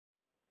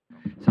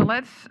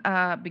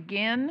let's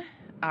begin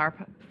our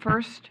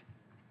first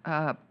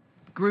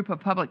group of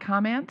public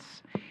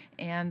comments.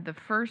 And the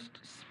first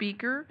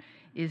speaker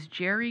is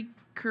Jerry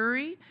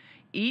Curry.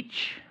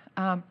 Each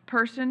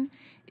person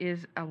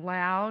is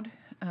allowed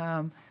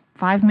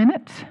 5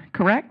 minutes,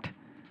 correct?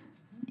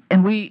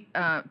 And we,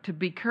 to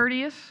be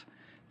courteous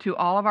to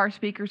all of our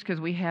speakers, because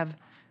we have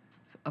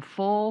a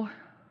full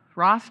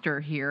roster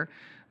here,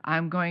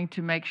 I'm going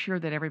to make sure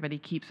that everybody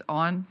keeps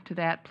on to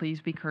that.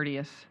 Please be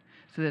courteous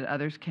so that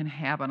others can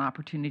have an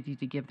opportunity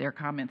to give their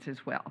comments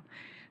as well.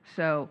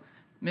 So,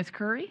 Ms.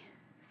 Curry,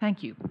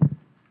 thank you.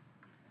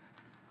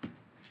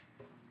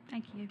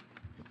 Thank you.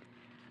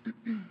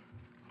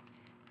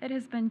 It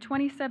has been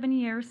 27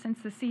 years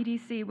since the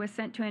CDC was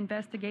sent to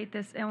investigate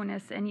this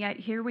illness, and yet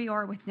here we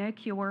are with no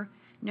cure,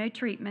 no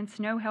treatments,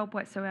 no help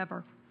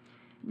whatsoever.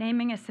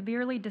 Naming a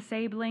severely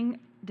disabling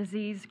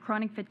disease,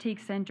 chronic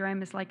fatigue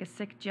syndrome, is like a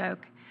sick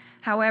joke.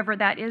 However,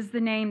 that is the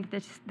name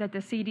that the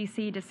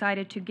CDC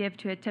decided to give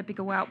to a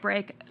typical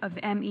outbreak of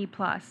ME+,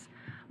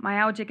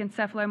 myalgic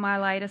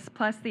encephalomyelitis,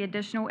 plus the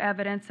additional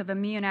evidence of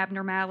immune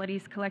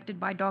abnormalities collected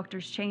by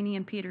Drs. Cheney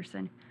and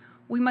Peterson.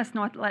 We must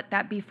not let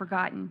that be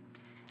forgotten.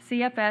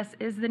 CFS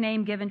is the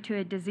name given to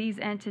a disease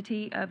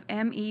entity of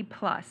ME+.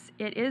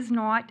 It is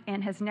not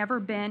and has never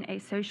been a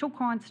social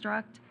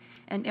construct,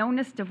 an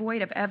illness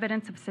devoid of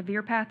evidence of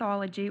severe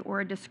pathology,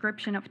 or a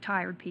description of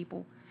tired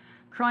people.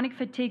 Chronic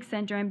fatigue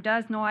syndrome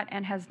does not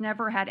and has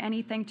never had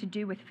anything to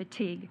do with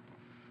fatigue.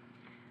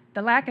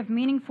 The lack of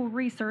meaningful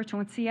research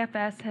on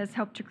CFS has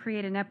helped to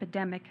create an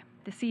epidemic.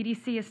 The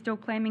CDC is still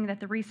claiming that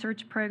the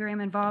research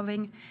program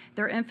involving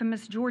their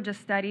infamous Georgia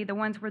study, the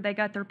ones where they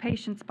got their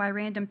patients by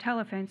random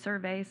telephone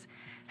surveys,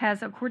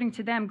 has, according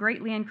to them,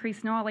 greatly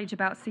increased knowledge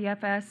about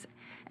CFS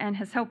and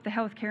has helped the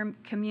healthcare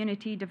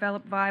community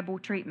develop viable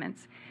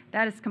treatments.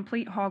 That is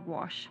complete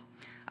hogwash.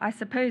 I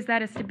suppose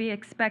that is to be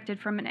expected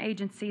from an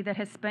agency that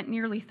has spent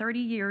nearly 30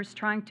 years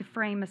trying to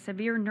frame a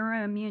severe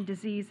neuroimmune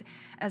disease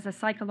as a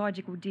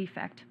psychological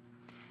defect.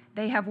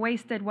 They have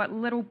wasted what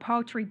little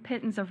paltry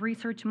pittance of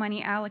research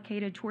money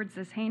allocated towards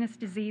this heinous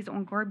disease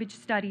on garbage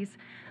studies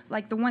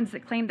like the ones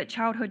that claim that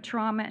childhood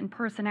trauma and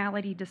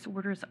personality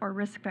disorders are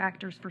risk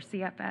factors for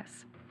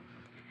CFS.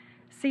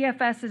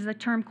 CFS is a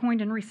term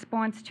coined in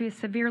response to a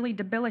severely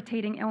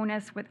debilitating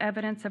illness with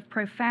evidence of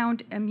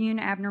profound immune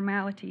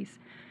abnormalities.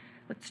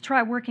 Let's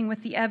try working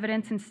with the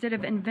evidence instead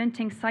of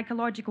inventing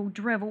psychological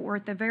drivel, or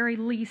at the very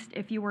least,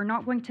 if you are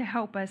not going to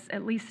help us,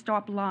 at least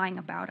stop lying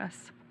about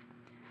us.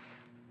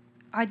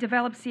 I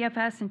developed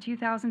CFS in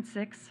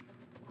 2006.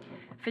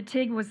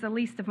 Fatigue was the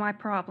least of my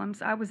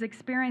problems. I was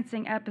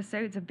experiencing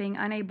episodes of being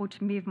unable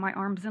to move my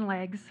arms and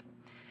legs,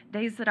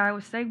 days that I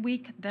was so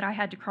weak that I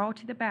had to crawl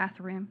to the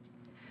bathroom,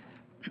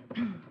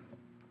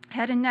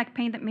 head and neck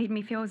pain that made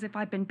me feel as if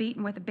I'd been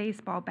beaten with a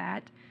baseball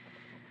bat,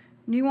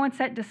 new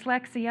onset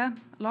dyslexia,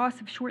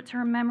 loss of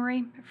short-term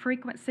memory,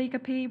 frequent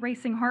syncope,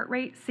 racing heart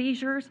rate,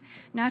 seizures,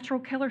 natural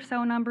killer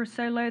cell numbers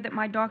so low that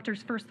my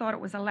doctors first thought it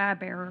was a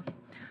lab error.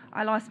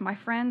 I lost my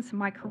friends,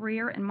 my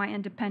career, and my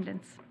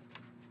independence.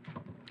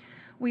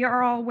 We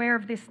are all aware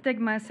of the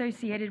stigma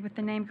associated with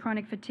the name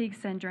chronic fatigue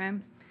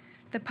syndrome.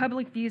 The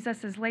public views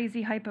us as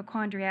lazy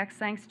hypochondriacs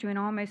thanks to an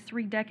almost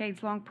 3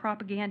 decades-long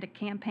propaganda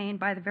campaign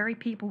by the very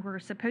people who are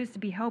supposed to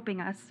be helping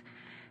us,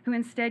 who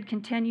instead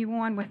continue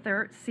on with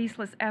their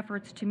ceaseless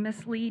efforts to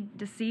mislead,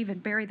 deceive,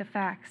 and bury the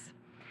facts.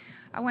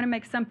 I want to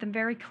make something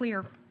very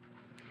clear.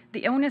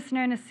 The illness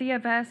known as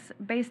CFS,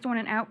 based on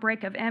an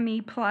outbreak of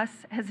ME+,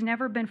 has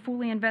never been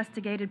fully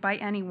investigated by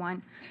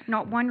anyone.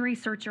 Not one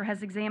researcher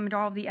has examined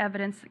all of the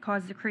evidence that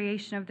caused the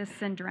creation of this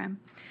syndrome.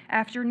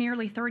 After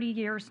nearly 30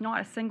 years,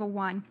 not a single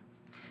one.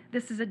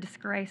 This is a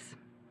disgrace.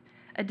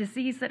 A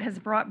disease that has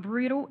brought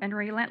brutal and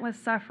relentless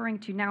suffering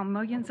to now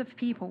millions of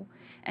people,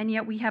 and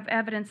yet we have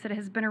evidence that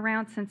has been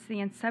around since the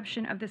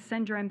inception of the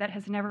syndrome that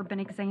has never been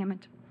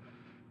examined.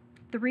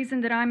 The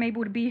reason that I'm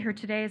able to be here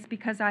today is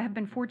because I have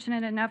been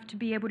fortunate enough to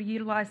be able to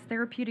utilize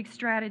therapeutic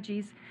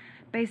strategies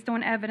based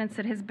on evidence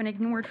that has been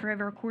ignored for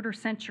over a quarter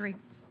century.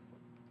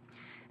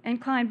 In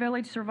Klein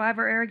Village,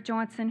 survivor Eric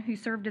Johnson, who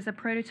served as a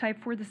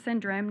prototype for the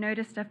syndrome,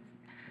 noticed a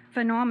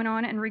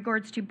phenomenon in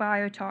regards to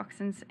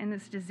biotoxins in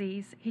this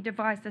disease. He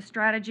devised a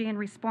strategy in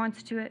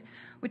response to it,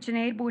 which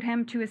enabled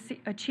him to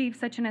achieve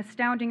such an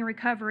astounding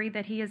recovery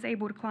that he is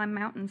able to climb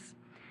mountains.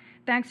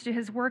 Thanks to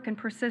his work and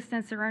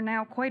persistence, there are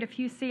now quite a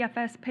few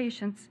CFS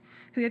patients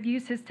who have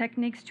used his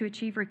techniques to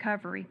achieve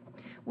recovery.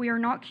 We are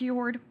not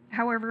cured.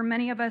 However,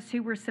 many of us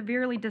who were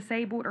severely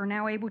disabled are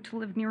now able to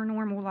live near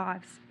normal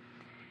lives.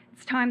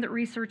 It's time that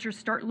researchers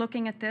start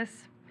looking at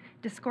this.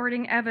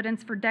 Discarding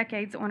evidence for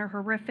decades on a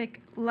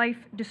horrific,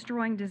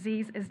 life-destroying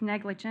disease is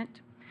negligent.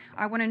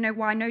 I want to know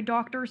why no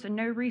doctors and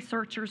no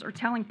researchers are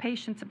telling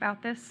patients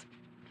about this.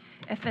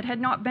 If it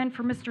had not been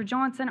for Mr.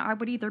 Johnson, I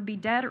would either be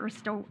dead or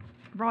still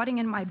rotting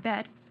in my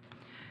bed.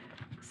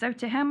 So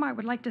to him, I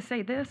would like to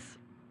say this,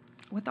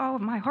 with all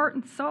of my heart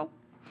and soul,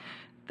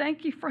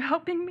 thank you for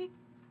helping me.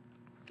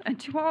 And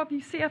to all of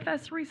you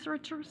CFS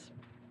researchers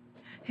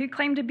who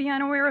claim to be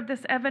unaware of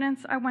this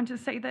evidence, I want to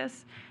say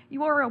this,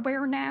 you are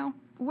aware now.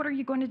 What are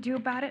you going to do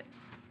about it?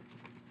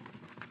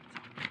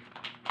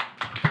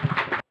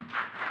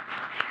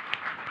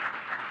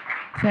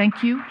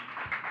 Thank you.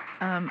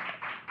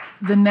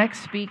 The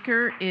next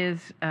speaker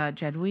is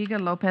Jadwiga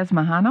Lopez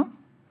Mahano.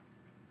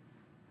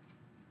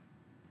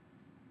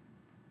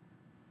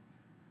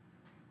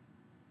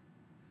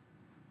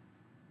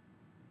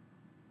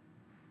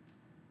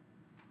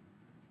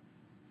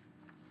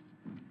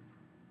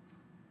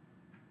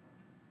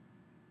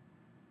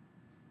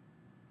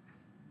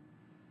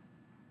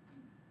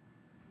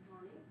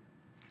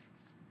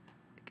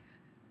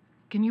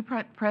 Can you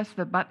press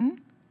the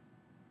button?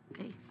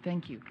 Okay,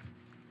 Thank you.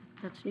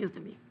 that's new to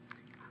me.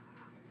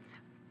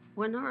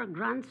 When our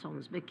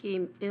grandsons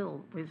became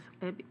ill with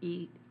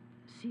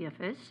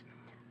ME/CFS,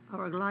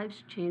 our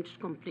lives changed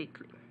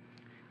completely.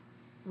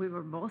 We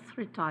were both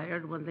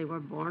retired when they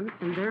were born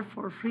and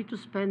therefore free to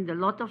spend a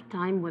lot of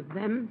time with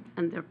them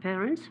and their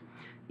parents,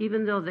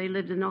 even though they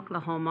lived in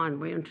Oklahoma and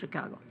we in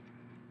Chicago.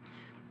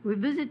 We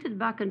visited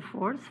back and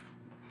forth,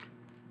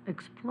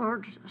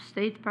 explored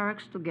state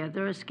parks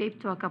together,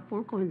 escaped to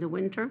Acapulco in the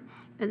winter,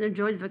 and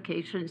enjoyed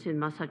vacations in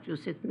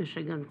Massachusetts,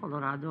 Michigan,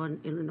 Colorado, and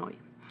Illinois.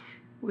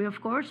 We,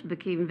 of course,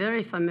 became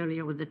very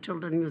familiar with the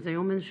Children's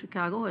Museum in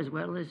Chicago, as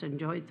well as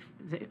enjoyed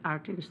the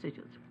Art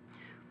Institute,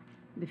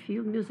 the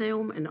Field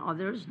Museum, and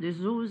others, the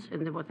zoos,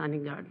 and the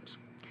Botanic Gardens.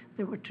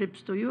 There were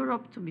trips to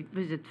Europe to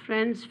visit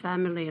friends,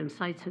 family, and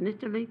sites in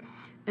Italy,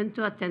 and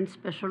to attend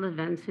special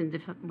events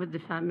with the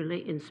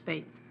family in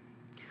Spain.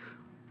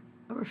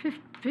 Our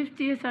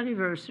 50th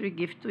anniversary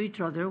gift to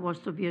each other was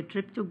to be a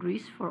trip to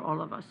Greece for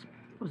all of us.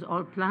 It was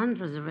all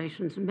planned,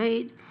 reservations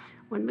made,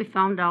 when we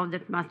found out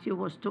that Matthew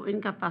was too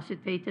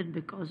incapacitated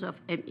because of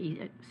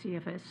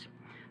ME/CFS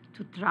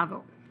to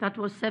travel. That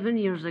was 7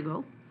 years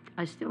ago.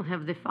 I still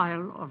have the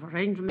file of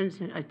arrangements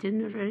and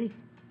itinerary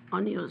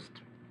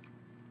unused.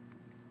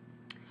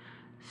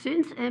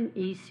 Since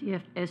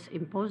ME/CFS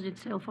imposed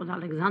itself on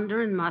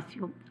Alexander and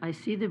Matthew, I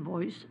see the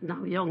boys,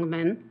 now young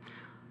men,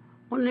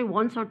 only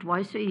once or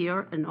twice a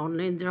year and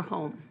only in their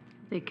home.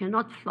 They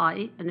cannot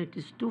fly, and it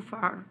is too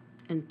far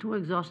and too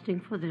exhausting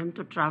for them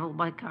to travel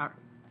by car.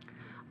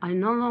 I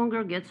no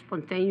longer get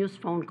spontaneous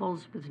phone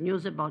calls with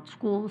news about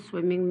school,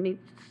 swimming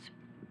meets,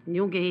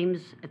 new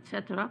games,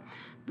 etc.,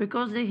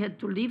 because they had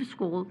to leave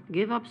school,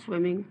 give up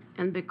swimming,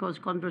 and because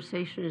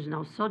conversation is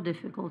now so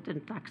difficult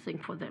and taxing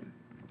for them.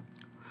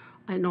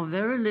 I know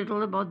very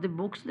little about the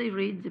books they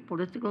read, the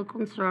political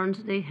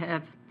concerns they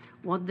have,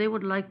 what they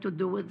would like to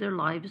do with their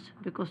lives,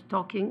 because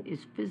talking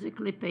is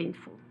physically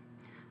painful.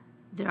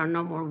 There are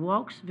no more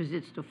walks,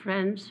 visits to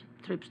friends,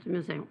 trips to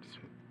museums.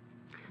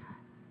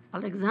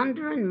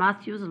 Alexander and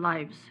Matthew's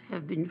lives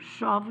have been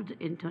shoved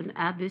into an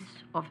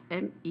abyss of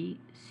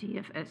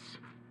ME/CFS.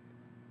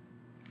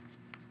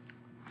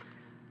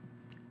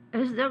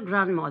 As their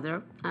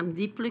grandmother, I'm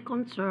deeply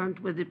concerned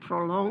with the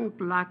prolonged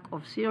lack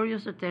of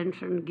serious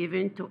attention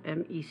given to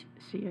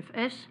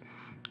ME/CFS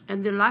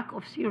and the lack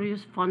of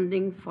serious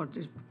funding for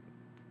the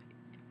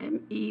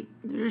ME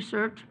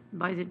research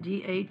by the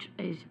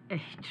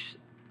DHHC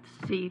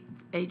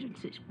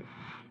agencies.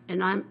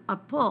 And I'm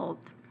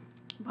appalled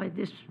by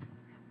this,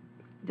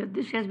 that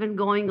this has been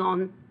going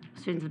on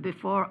since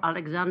before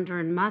Alexander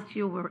and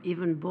Matthew were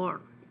even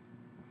born.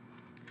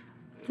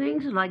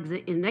 Things like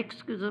the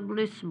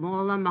inexcusably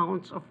small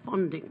amounts of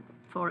funding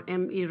for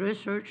ME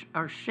research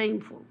are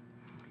shameful.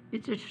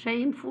 It's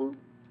shameful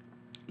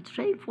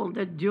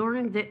that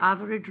during the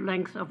average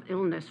length of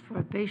illness for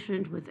a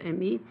patient with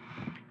ME,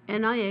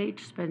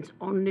 NIH spends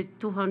only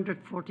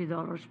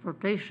 $240 per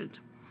patient.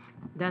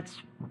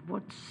 That's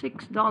what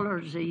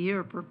 $6 a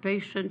year per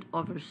patient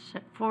over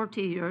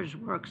 40 years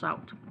works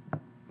out.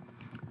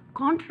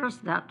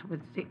 Contrast that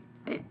with the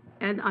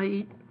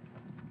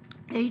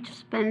NIH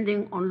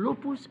spending on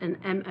lupus and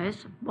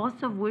MS,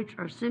 both of which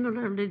are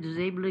similarly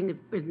disabling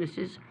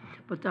illnesses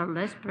but are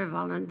less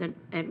prevalent than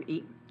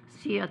ME.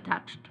 See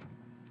attached.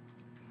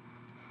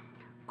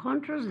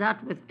 Contrast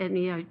that with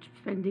NIH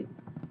spending.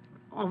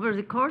 Over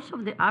the course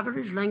of the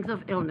average length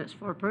of illness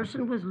for a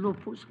person with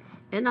lupus,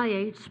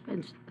 NIH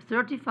spends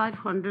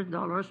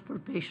 $3,500 per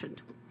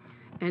patient.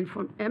 And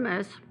for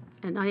MS,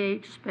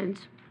 NIH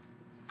spends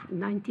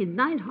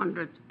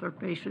 $9,900 per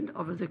patient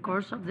over the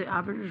course of the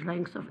average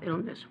length of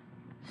illness.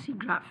 See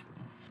graph.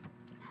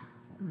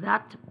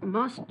 That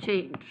must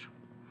change.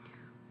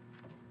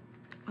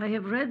 I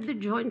have read the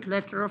joint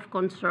letter of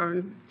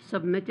concern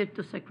submitted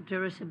to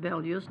Secretary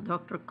Sebelius,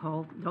 Dr.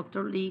 Cole,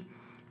 Dr. Lee,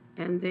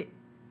 and the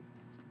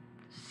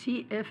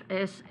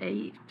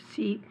CFSAC,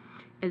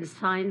 and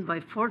signed by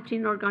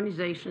 14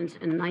 organizations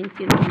and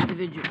 19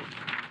 individuals.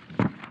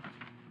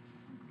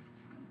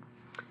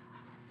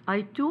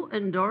 I too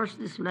endorse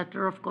this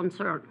letter of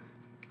concern.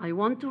 I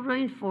want to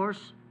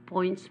reinforce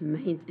points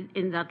made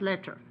in that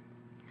letter.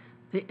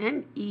 The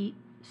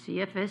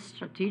ME/CFS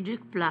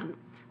strategic plan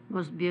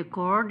must be a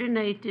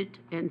coordinated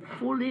and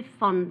fully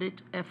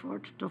funded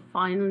effort to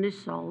finally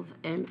solve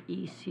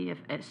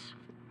ME/CFS.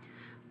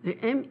 The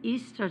ME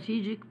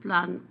strategic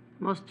plan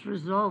must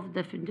resolve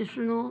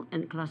definitional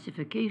and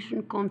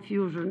classification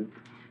confusion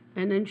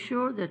and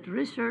ensure that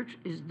research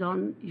is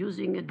done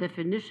using a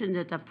definition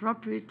that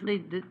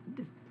appropriately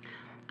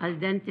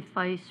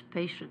identifies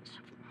patients.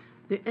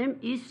 The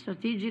ME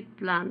strategic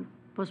plan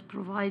must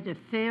provide a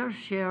fair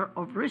share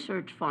of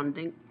research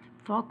funding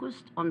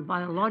focused on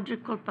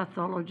biological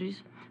pathologies,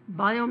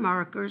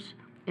 biomarkers,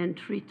 and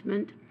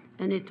treatment,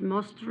 and it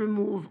must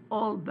remove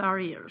all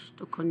barriers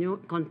to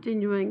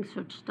continuing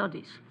such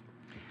studies.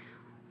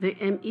 The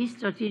ME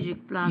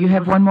strategic plan... You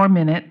have 1 more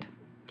minute.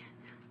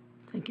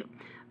 Thank you.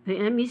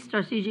 The ME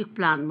strategic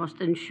plan must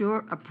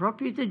ensure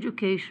appropriate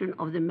education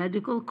of the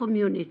medical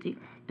community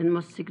and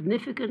must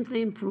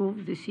significantly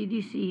improve the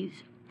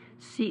CDC's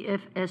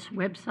CFS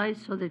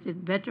website so that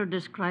it better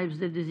describes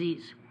the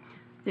disease.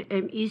 The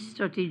ME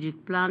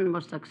strategic plan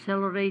must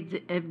accelerate the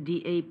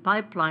FDA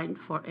pipeline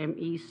for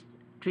ME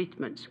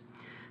treatments.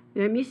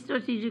 The ME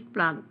strategic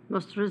plan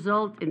must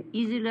result in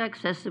easily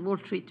accessible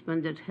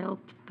treatment that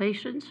helps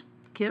patients,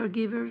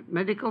 caregivers,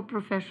 medical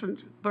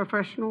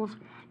professionals,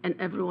 and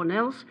everyone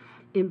else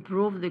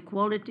improve the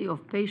quality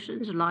of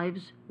patients'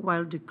 lives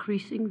while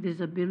decreasing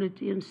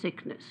disability and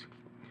sickness.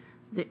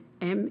 The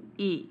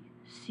ME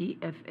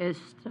CFS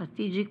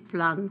strategic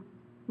plan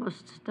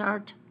must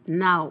start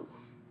now.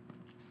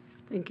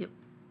 Thank you.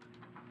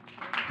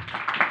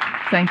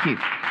 Thank you.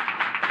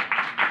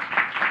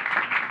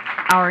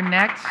 Our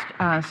next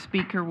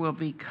speaker will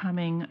be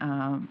coming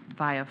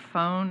via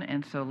phone,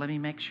 and so let me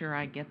make sure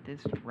I get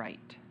this right.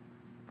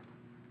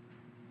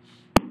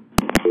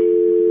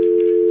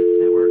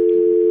 That worked.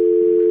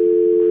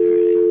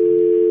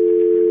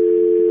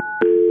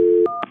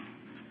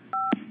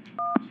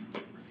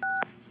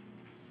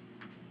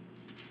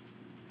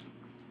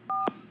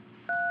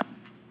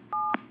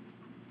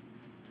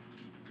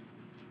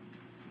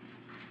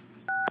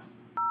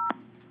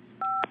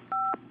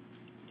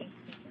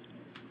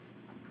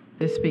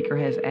 This speaker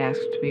has asked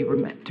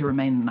to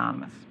remain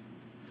anonymous.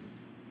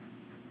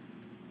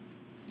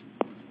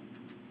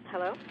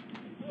 Hello?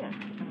 Yes.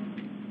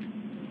 Can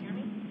you hear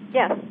me?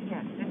 Yes.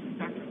 Yes, this is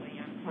Dr. Lee.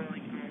 I'm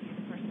calling. Are you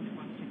the person who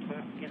wants to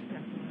talk, get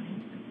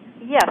testimony?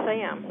 Yes, I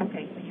am.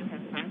 Okay, so you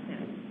have 5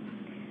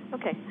 minutes.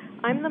 Okay.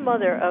 I'm the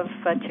mother of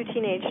 2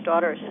 teenage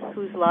daughters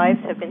whose lives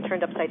have been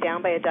turned upside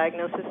down by a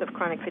diagnosis of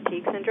chronic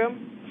fatigue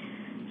syndrome.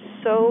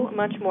 So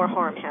much more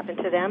harm happened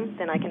to them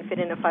than I can fit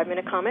in a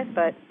 5-minute comment,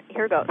 but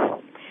here goes.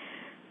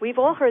 We've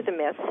all heard the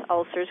myths.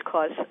 Ulcers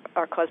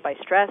are caused by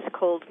stress.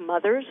 Cold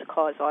mothers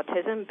cause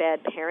autism. Bad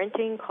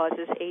parenting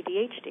causes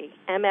ADHD.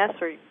 MS,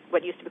 or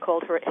what used to be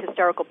called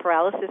hysterical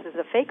paralysis, is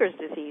a faker's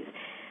disease.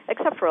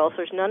 Except for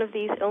ulcers, none of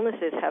these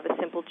illnesses have a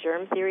simple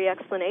germ theory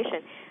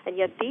explanation, and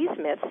yet these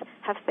myths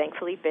have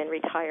thankfully been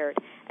retired,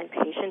 and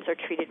patients are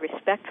treated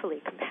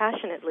respectfully,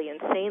 compassionately,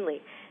 and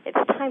sanely. It's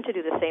time to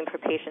do the same for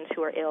patients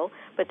who are ill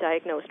but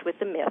diagnosed with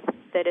the myth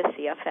that is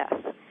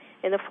CFS.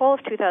 In the fall of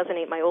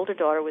 2008, my older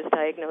daughter was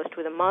diagnosed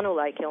with a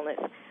mono-like illness.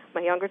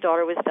 My younger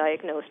daughter was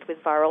diagnosed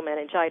with viral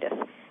meningitis.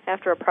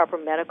 After a proper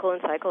medical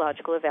and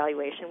psychological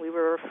evaluation, we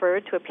were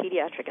referred to a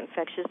pediatric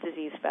infectious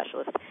disease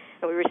specialist,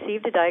 and we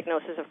received a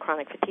diagnosis of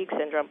chronic fatigue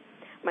syndrome.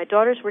 My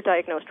daughters were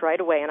diagnosed right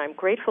away, and I'm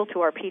grateful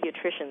to our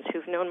pediatricians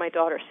who've known my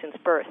daughter since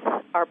birth.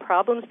 Our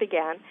problems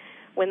began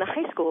when the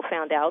high school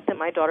found out that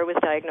my daughter was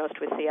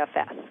diagnosed with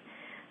CFS.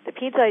 The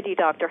Peds ID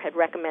doctor had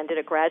recommended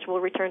a gradual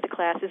return to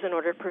classes in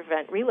order to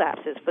prevent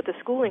relapses, but the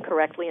school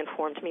incorrectly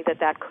informed me that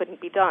that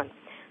couldn't be done.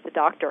 The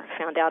doctor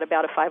found out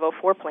about a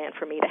 504 plan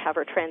for me to have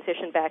her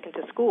transition back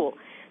into school.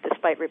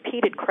 Despite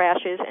repeated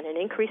crashes and an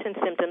increase in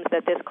symptoms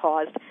that this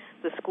caused,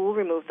 the school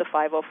removed the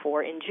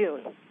 504 in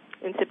June.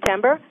 In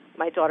September,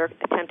 my daughter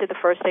attempted the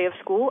first day of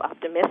school,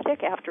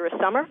 optimistic, after a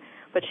summer,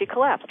 but she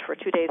collapsed for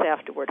 2 days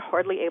afterward,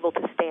 hardly able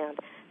to stand.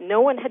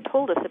 No one had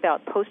told us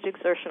about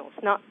post-exertionals,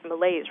 not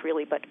malaise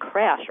really, but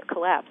crash or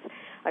collapse.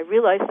 I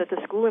realized that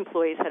the school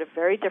employees had a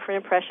very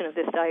different impression of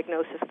this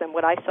diagnosis than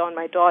what I saw in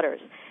my daughters.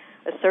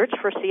 A search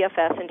for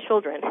CFS in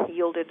children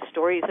yielded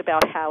stories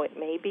about how it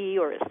may be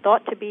or is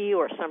thought to be,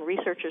 or some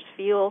researchers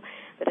feel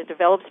that it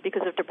develops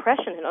because of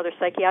depression and other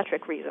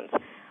psychiatric reasons.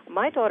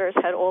 My daughters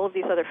had all of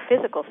these other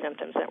physical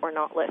symptoms that were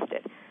not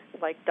listed,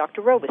 like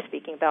Dr. Rowe was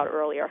speaking about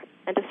earlier.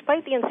 And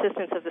despite the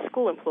insistence of the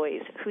school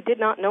employees, who did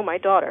not know my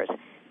daughters,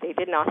 they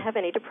did not have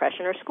any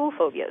depression or school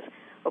phobias.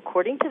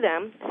 According to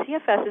them,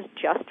 CFS is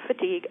just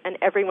fatigue, and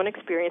everyone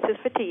experiences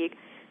fatigue.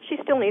 She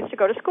still needs to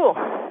go to school.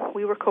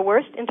 We were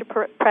coerced into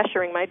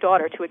pressuring my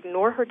daughter to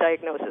ignore her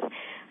diagnosis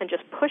and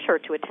just push her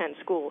to attend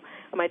school.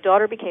 My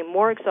daughter became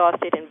more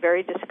exhausted and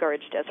very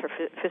discouraged as her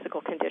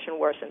physical condition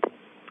worsened.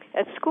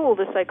 At school,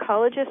 the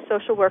psychologist,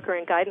 social worker,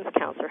 and guidance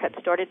counselor had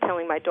started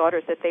telling my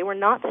daughters that they were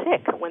not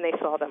sick when they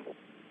saw them.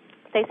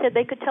 They said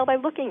they could tell by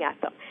looking at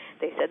them.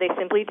 They said they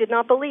simply did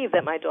not believe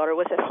that my daughter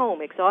was at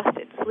home,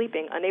 exhausted,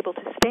 sleeping, unable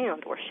to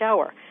stand or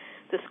shower.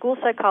 The school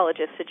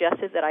psychologist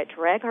suggested that I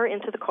drag her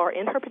into the car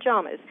in her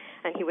pajamas,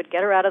 and he would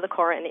get her out of the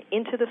car and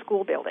into the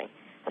school building.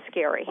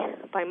 Scary.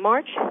 By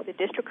March, the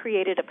district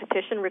created a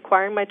petition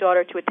requiring my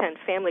daughter to attend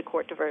family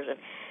court diversion.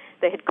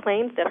 They had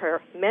claimed that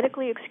her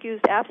medically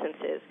excused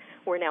absences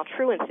were now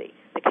truancy.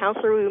 The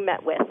counselor we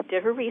met with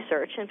did her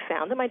research and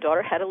found that my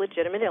daughter had a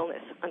legitimate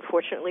illness.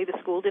 Unfortunately, the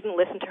school didn't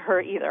listen to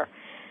her either.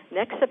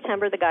 Next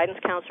September, the guidance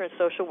counselor and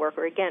social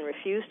worker again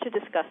refused to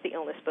discuss the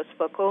illness, but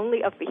spoke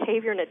only of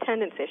behavior and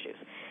attendance issues.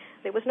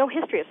 There was no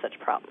history of such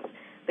problems.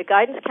 The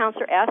guidance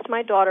counselor asked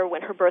my daughter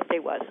when her birthday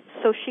was,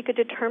 so she could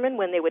determine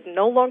when they would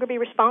no longer be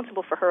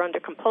responsible for her under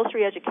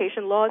compulsory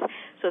education laws,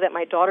 so that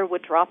my daughter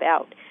would drop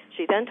out.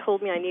 She then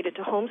told me I needed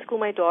to homeschool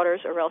my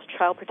daughters, or else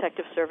Child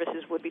Protective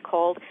Services would be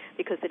called,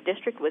 because the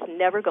district was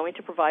never going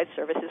to provide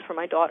services for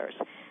my daughters.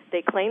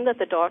 They claimed that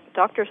the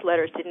doctor's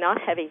letters did not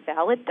have a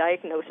valid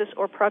diagnosis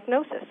or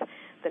prognosis.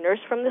 The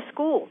nurse from the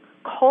school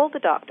called the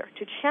doctor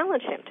to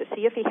challenge him to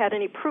see if he had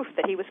any proof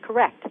that he was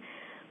correct.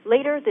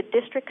 Later, the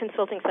district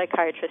consulting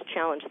psychiatrist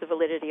challenged the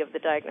validity of the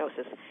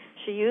diagnosis.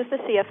 She used the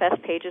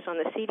CFS pages on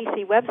the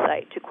CDC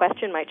website to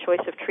question my choice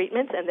of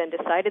treatments, and then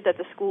decided that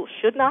the school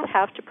should not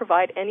have to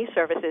provide any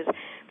services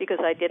because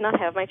I did not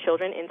have my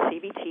children in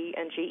CBT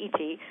and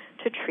GET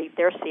to treat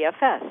their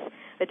CFS.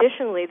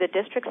 Additionally, the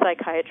district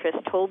psychiatrist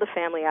told the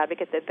family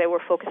advocate that they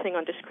were focusing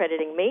on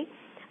discrediting me,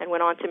 and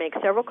went on to make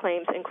several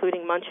claims,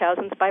 including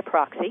Munchausen's by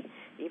proxy,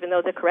 even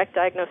though the correct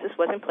diagnosis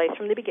was in place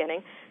from the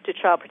beginning, to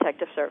Child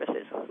Protective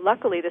Services.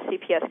 Luckily, the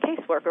CPS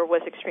caseworker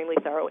was extremely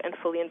thorough and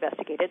fully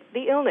investigated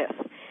the illness.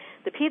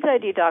 The Peds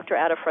ID doctor,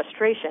 out of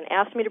frustration,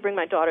 asked me to bring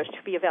my daughters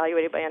to be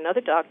evaluated by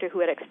another doctor who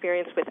had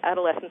experience with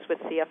adolescents with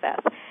CFS.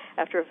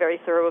 After a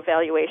very thorough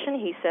evaluation,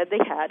 he said they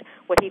had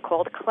what he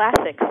called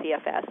classic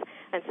CFS,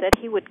 and said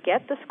he would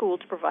get the school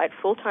to provide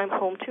full-time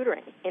home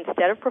tutoring.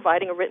 Instead of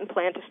providing a written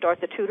plan to start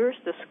the tutors,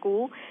 the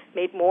school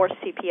made more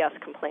CPS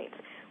complaints.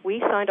 We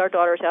signed our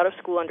daughters out of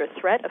school under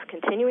threat of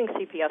continuing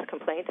CPS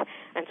complaints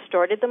and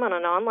started them on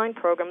an online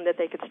program that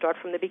they could start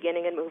from the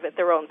beginning and move at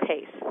their own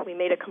pace. We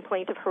made a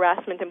complaint of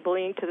harassment and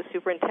bullying to the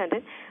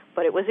superintendent,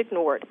 but it was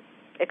ignored.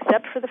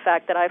 Except for the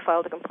fact that I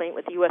filed a complaint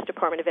with the U.S.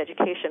 Department of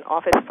Education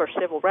Office for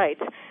Civil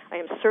Rights, I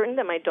am certain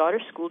that my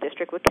daughter's school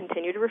district would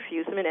continue to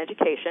refuse them in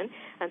education,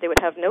 and they would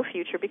have no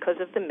future because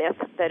of the myth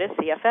that is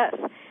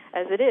CFS.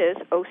 As it is,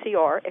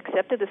 OCR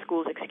accepted the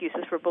school's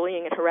excuses for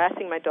bullying and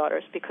harassing my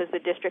daughters because the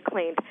district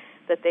claimed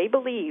that they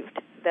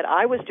believed that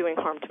I was doing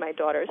harm to my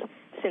daughters,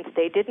 since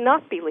they did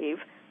not believe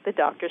the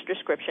doctor's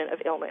description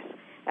of illness.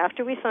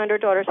 After we signed our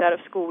daughters out of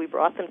school, we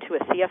brought them to a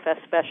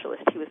CFS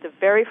specialist. He was the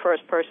very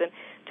first person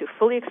to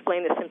fully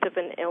explain the symptoms of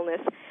an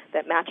illness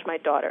that matched my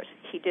daughters.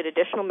 He did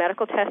additional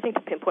medical testing to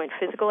pinpoint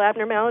physical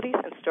abnormalities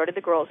and started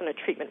the girls on a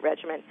treatment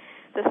regimen.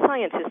 The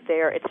science is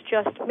there. It's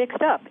just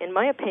mixed up. In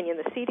my opinion,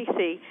 the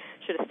CDC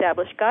should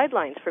establish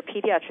guidelines for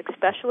pediatric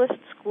specialists,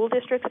 school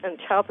districts, and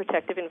child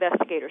protective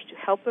investigators to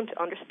help them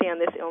to understand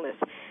this illness.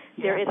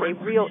 There is a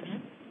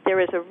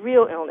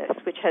real illness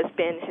which has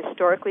been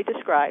historically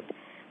described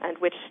and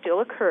which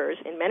still occurs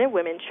in men and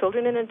women,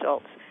 children and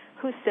adults,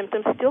 whose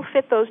symptoms still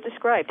fit those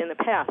described in the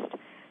past.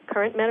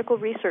 Current medical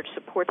research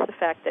supports the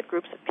fact that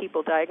groups of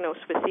people diagnosed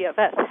with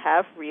CFS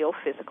have real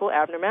physical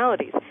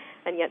abnormalities,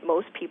 and yet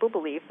most people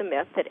believe the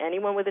myth that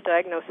anyone with a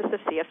diagnosis of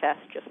CFS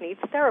just needs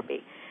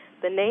therapy.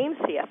 The name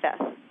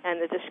CFS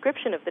and the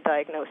description of the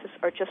diagnosis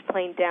are just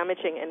plain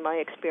damaging in my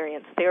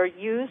experience. They are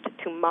used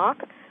to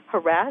mock,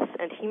 harass,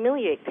 and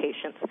humiliate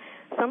patients,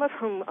 some of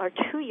whom are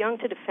too young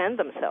to defend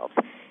themselves.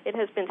 It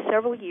has been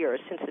several years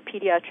since the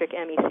pediatric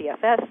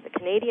ME-CFS, the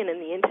Canadian and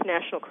the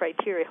international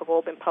criteria have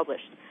all been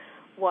published.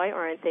 Why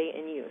aren't they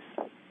in use?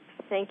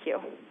 Thank you.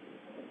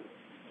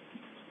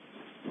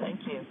 Thank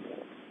you.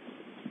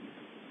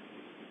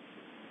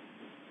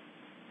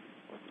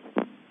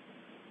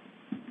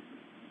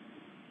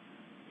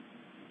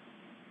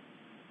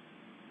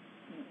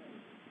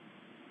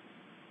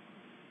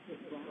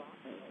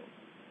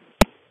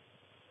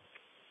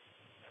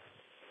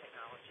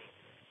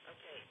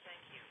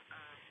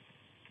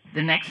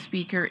 The next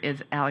speaker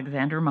is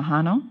Alexander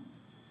Mahano.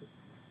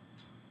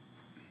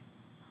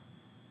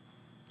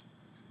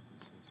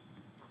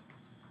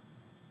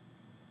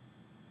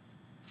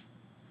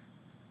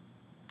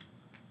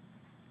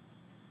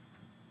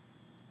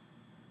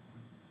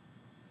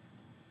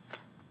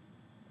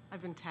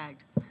 I've been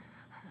tagged.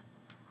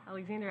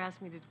 Alexander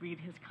asked me to read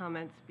his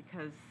comments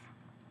because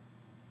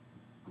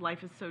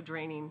life is so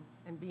draining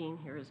and being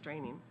here is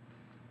draining.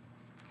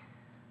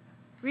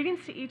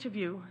 Greetings to each of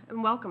you,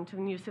 and welcome to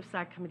the new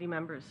CFSAC committee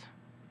members.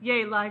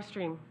 Yay, live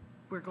stream.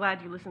 We're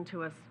glad you listened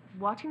to us.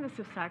 Watching the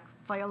CFSAC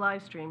via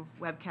live stream,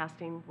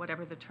 webcasting,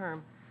 whatever the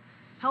term,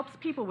 helps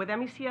people with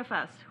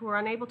ME-CFS who are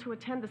unable to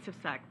attend the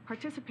CFSAC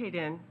participate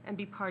in and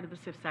be part of the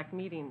CFSAC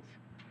meetings.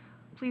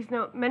 Please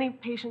note, many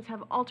patients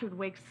have altered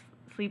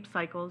wake-sleep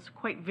cycles,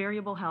 quite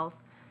variable health,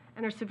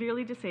 and are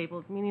severely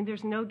disabled, meaning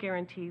there's no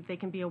guarantee they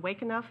can be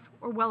awake enough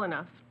or well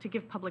enough to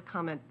give public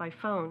comment by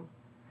phone.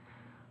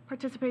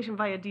 Participation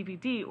via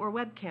DVD or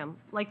webcam,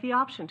 like the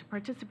option to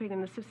participate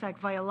in the CFSAC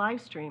via live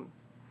stream,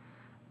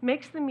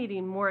 makes the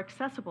meeting more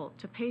accessible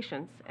to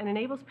patients and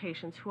enables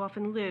patients who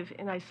often live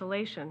in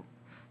isolation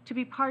to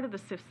be part of the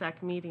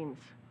CFSAC meetings.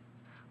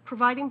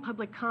 Providing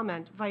public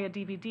comment via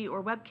DVD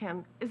or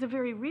webcam is a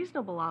very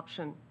reasonable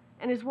option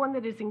and is one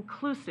that is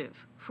inclusive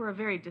for for a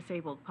very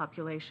disabled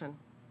population.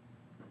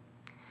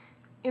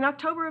 In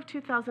October of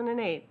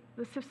 2008,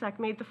 the CFSAC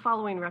made the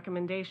following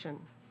recommendation.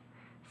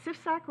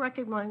 CFSAC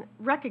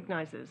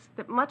recognizes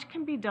that much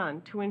can be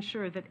done to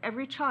ensure that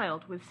every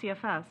child with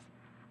CFS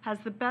has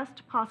the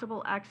best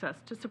possible access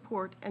to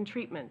support and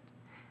treatment,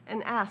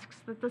 and asks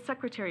that the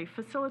Secretary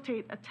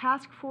facilitate a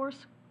task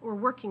force or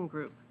working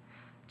group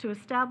to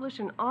establish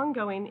an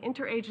ongoing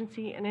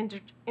interagency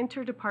and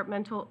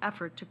interdepartmental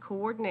effort to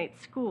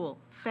coordinate school,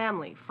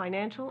 family,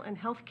 financial, and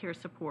healthcare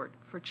support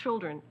for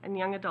children and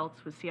young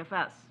adults with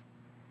CFS.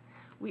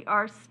 We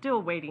are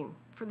still waiting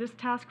for this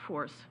task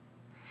force.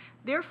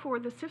 Therefore,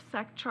 the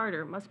CFSAC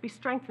charter must be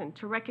strengthened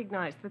to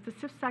recognize that the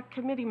CFSAC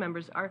committee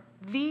members are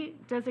the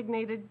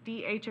designated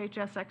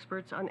DHHS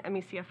experts on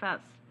ME/CFS.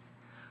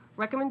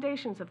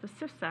 Recommendations of the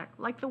CFSAC,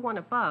 like the one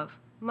above,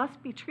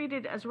 must be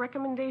treated as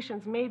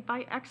recommendations made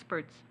by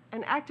experts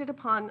and acted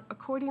upon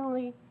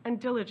accordingly and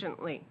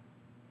diligently.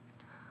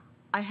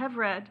 I have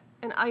read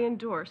and I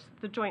endorse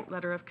the joint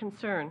letter of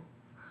concern.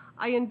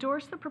 I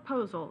endorse the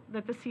proposal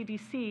that the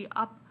CDC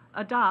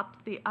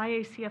adopt the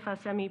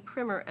IACFS-ME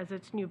primer as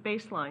its new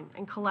baseline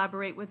and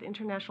collaborate with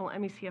international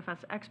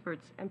ME/CFS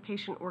experts and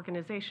patient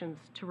organizations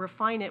to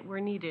refine it where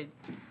needed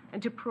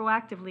and to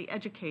proactively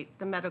educate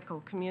the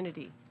medical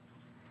community.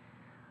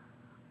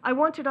 I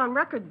want it on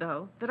record,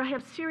 though, that I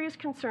have serious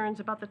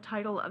concerns about the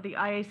title of the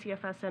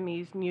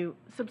IACFS-ME's new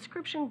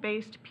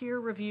subscription-based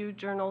peer-reviewed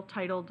journal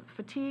titled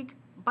Fatigue,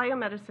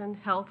 Biomedicine,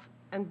 Health,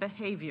 and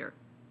Behavior.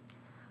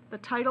 The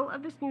title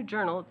of this new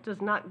journal does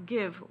not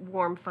give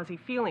warm, fuzzy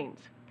feelings.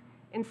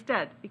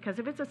 Instead, because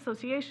of its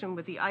association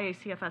with the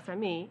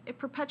IACFS-ME, it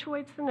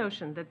perpetuates the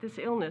notion that this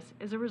illness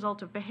is a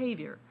result of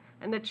behavior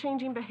and that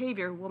changing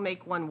behavior will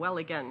make one well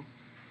again.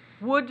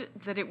 Would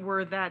that it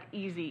were that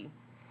easy.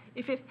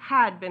 If it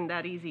had been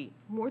that easy,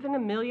 more than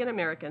 1 million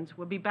Americans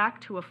would be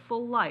back to a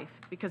full life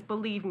because,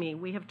 believe me,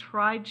 we have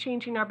tried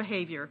changing our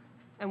behavior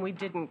and we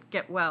didn't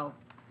get well.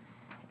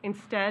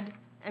 Instead,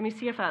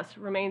 ME/CFS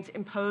remains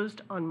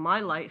imposed on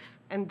my life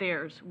and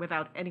theirs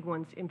without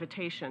anyone's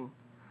invitation.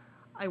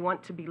 I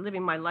want to be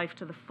living my life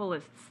to the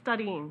fullest,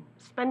 studying,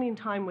 spending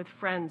time with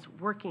friends,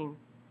 working,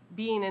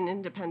 being an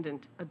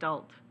independent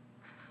adult.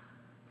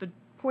 The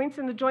points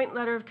in the joint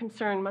letter of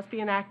concern must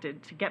be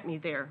enacted to get me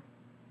there.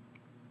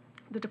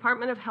 The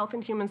Department of Health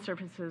and Human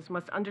Services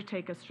must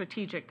undertake a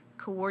strategic,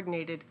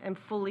 coordinated, and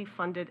fully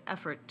funded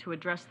effort to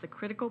address the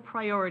critical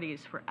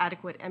priorities for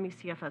adequate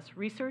ME/CFS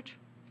research,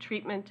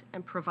 treatment,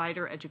 and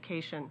provider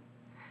education.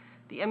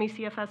 The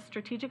ME/CFS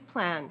strategic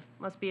plan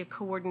must be a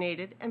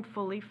coordinated and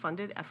fully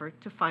funded effort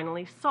to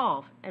finally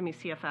solve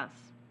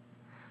ME/CFS.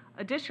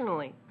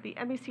 Additionally, the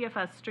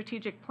ME/CFS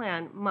strategic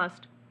plan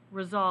must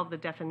resolve the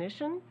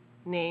definition,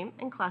 name,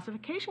 and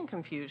classification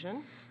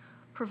confusion,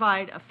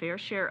 provide a fair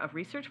share of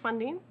research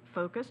funding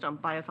focused on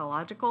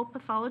biological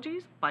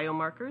pathologies,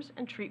 biomarkers,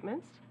 and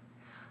treatments,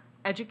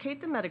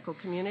 educate the medical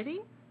community,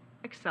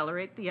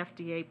 accelerate the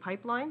FDA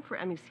pipeline for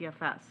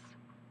ME/CFS.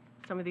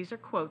 Some of these are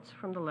quotes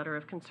from the letter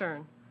of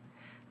concern.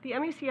 The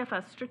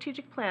ME/CFS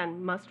strategic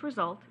plan must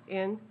result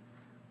in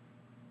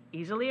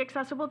easily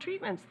accessible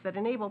treatments that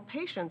enable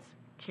patients,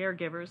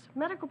 caregivers,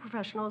 medical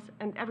professionals,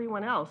 and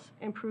everyone else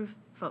improve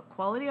the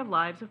quality of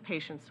lives of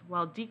patients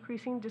while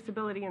decreasing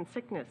disability and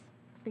sickness.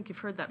 I think you've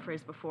heard that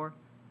phrase before.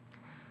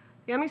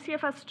 The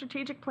ME/CFS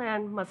strategic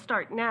plan must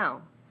start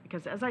now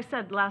because, as I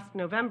said last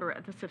November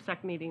at the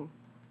CFSAC meeting,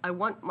 I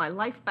want my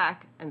life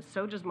back and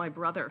so does my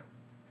brother.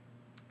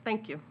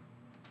 Thank you.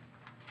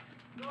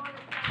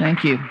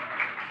 Thank you.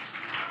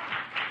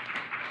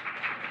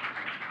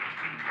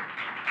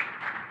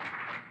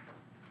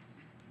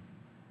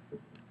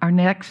 Our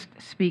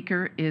next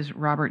speaker is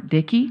Robert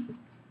Dickey.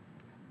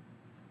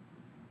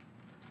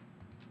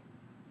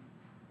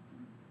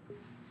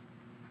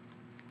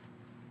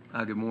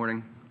 Good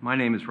morning. My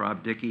name is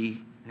Rob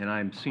Dickey, and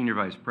I'm Senior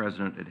Vice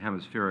President at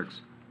Hemispherics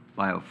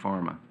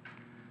Biopharma.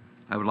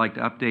 I would like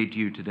to update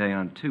you today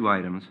on 2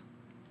 items,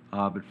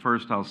 but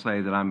first I'll say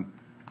that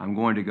I'm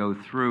going to go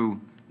through,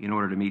 in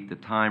order to meet the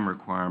time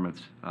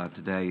requirements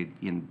today,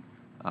 in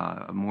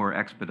a more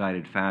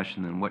expedited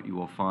fashion than what you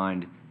will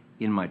find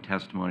in my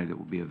testimony that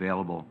will be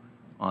available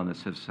on the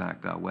CFSAC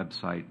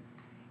website.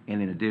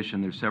 And in addition,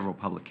 there's several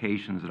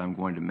publications that I'm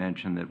going to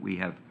mention that we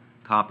have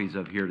copies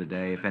of here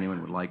today. If anyone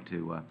would like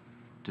to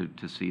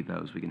see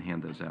those, we can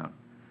hand those out.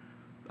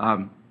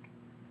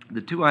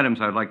 The 2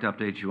 items I'd like to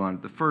update you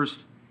on. The first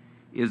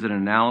is an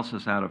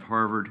analysis out of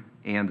Harvard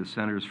and the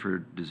Centers for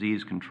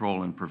Disease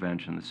Control and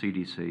Prevention, the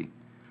CDC,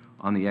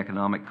 on the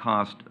economic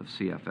cost of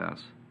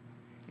CFS.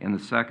 And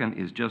the second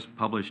is just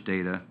published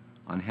data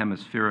on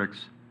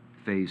Hemispherics'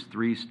 Phase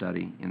 3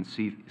 study in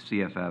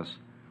CFS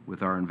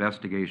with our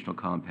investigational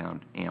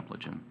compound,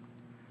 Ampligen.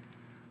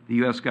 The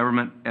U.S.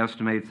 government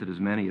estimates that as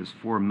many as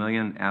 4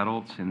 million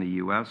adults in the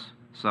U.S.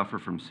 suffer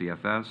from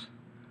CFS.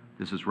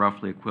 This is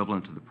roughly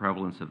equivalent to the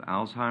prevalence of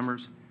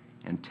Alzheimer's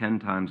and 10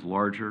 times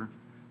larger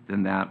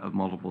than that of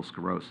multiple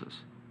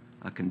sclerosis,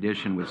 a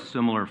condition with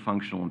similar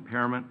functional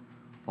impairment,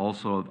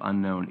 also of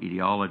unknown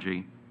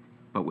etiology,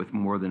 but with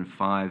more than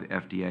 5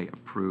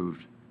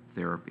 FDA-approved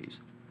therapies.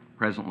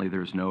 Presently,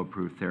 there is no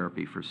approved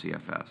therapy for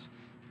CFS.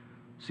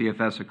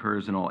 CFS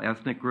occurs in all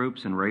ethnic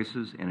groups and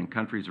races and in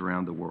countries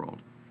around the world.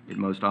 It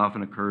most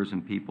often occurs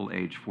in people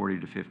aged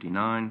 40 to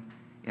 59,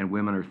 and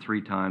women are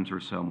 3 times or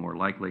so more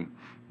likely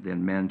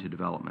than men to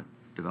develop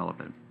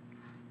it.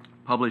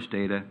 Published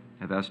data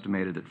have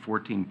estimated that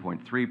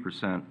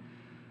 14.3%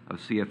 of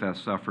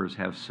CFS sufferers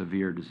have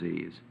severe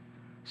disease.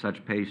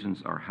 Such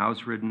patients are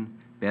house-ridden,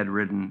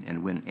 bedridden,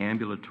 and when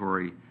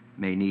ambulatory,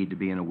 may need to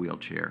be in a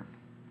wheelchair.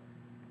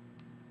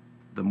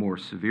 The more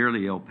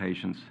severely ill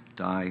patients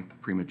die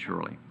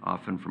prematurely,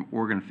 often from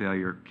organ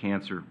failure,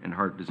 cancer, and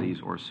heart disease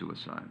or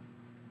suicide.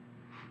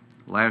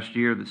 Last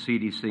year, the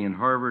CDC and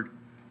Harvard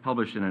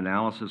published an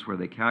analysis where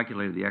they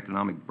calculated the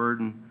economic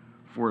burden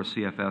for a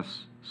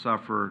CFS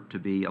sufferer to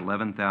be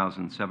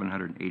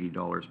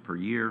 $11,780 per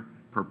year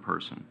per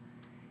person.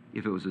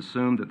 If it was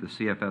assumed that the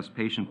CFS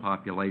patient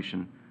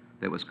population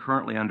that was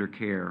currently under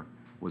care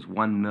was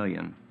 1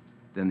 million,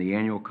 then the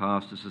annual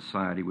cost to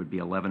society would be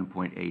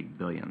 $11.8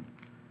 billion.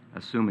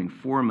 Assuming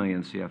 4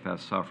 million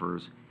CFS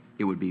sufferers,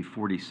 it would be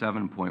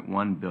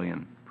 $47.1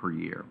 billion per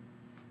year.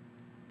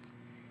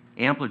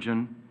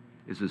 Ampligen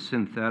is a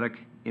synthetic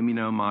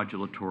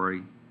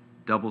immunomodulatory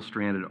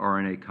double-stranded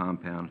RNA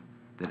compound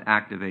that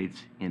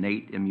activates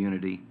innate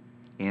immunity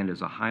and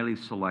is a highly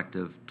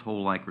selective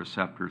toll-like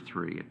receptor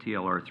 3, a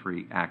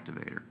TLR3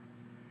 activator.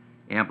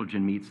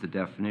 Ampligen meets the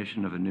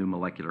definition of a new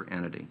molecular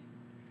entity.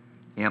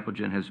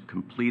 Ampligen has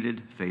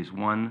completed Phase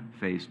 1,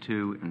 Phase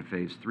 2, and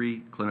Phase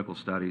 3 clinical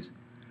studies,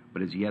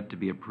 but is yet to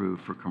be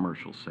approved for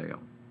commercial sale.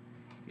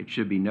 It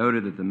should be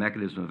noted that the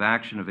mechanism of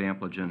action of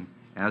Ampligen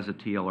as a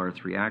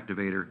TLR3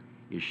 activator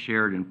is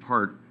shared in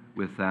part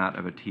with that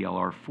of a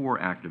TLR4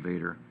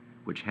 activator,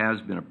 which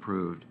has been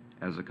approved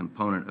as a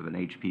component of an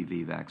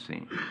HPV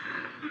vaccine.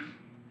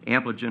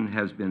 Ampligen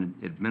has been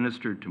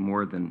administered to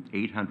more than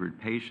 800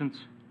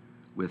 patients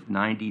with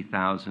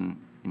 90,000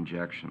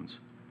 injections.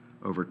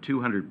 Over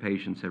 200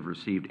 patients have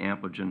received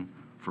Ampligen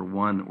for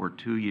 1 or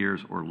 2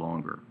 years or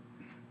longer.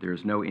 There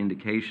is no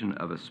indication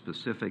of a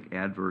specific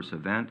adverse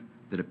event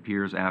that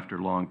appears after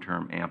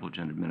long-term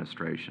Ampligen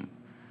administration.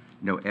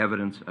 No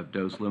evidence of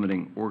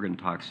dose-limiting organ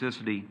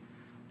toxicity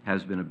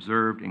has been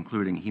observed,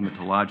 including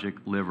hematologic,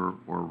 liver,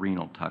 or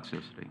renal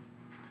toxicity.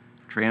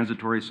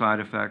 Transitory side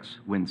effects,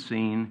 when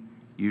seen,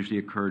 usually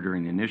occur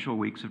during the initial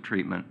weeks of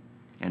treatment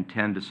and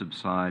tend to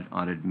subside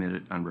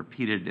on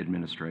repeated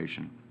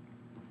administration.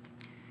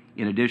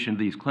 In addition to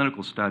these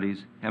clinical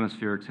studies,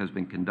 Hemispherics has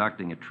been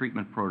conducting a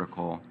treatment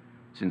protocol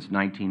since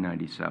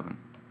 1997.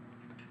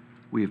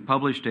 We have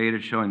published data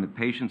showing that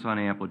patients on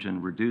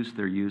Ampligen reduce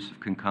their use of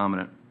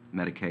concomitant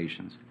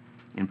medications.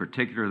 In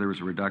particular, there was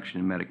a reduction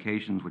in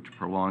medications which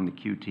prolong the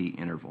QT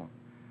interval.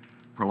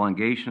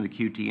 Prolongation of the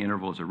QT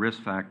interval is a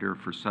risk factor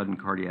for sudden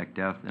cardiac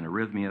death and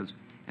arrhythmias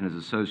and is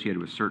associated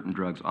with certain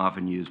drugs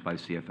often used by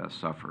CFS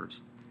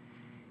sufferers.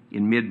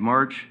 In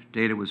mid-March,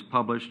 data was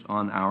published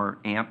on our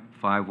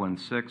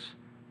AMP-516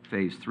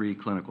 Phase 3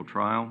 clinical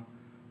trial.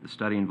 The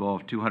study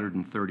involved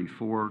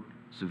 234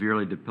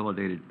 severely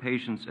debilitated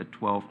patients at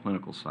 12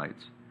 clinical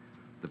sites.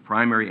 The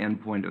primary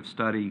endpoint of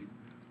study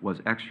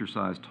was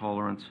exercise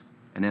tolerance,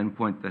 an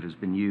endpoint that has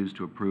been used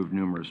to approve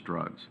numerous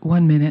drugs.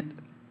 1 minute.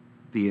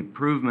 The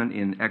improvement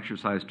in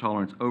exercise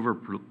tolerance over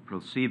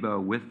placebo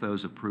with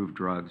those approved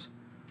drugs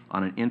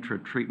on an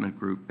intra-treatment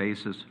group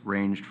basis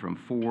ranged from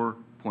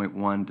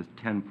 4.1 to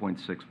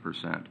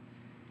 10.6%.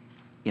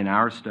 In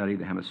our study,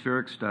 the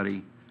Hemispheric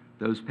study,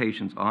 those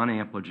patients on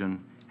Ampligen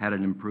had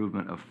an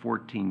improvement of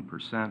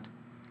 14%,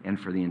 and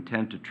for the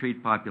intent to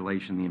treat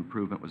population, the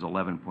improvement was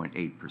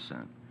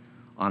 11.8%.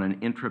 On an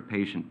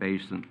intra-patient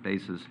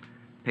basis,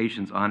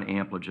 patients on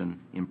Ampligen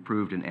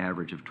improved an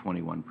average of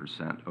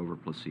 21% over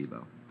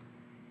placebo.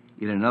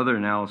 In another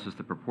analysis,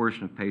 the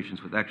proportion of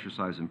patients with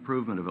exercise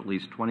improvement of at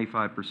least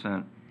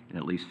 25% and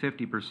at least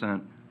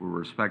 50% were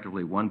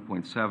respectively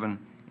 1.7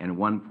 and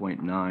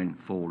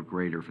 1.9-fold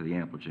greater for the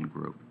Ampligen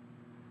group.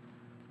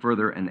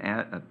 Further,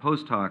 a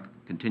post-hoc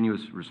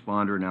continuous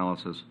responder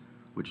analysis,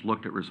 which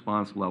looked at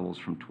response levels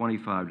from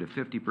 25 to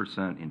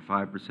 50% in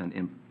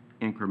 5%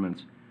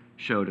 increments,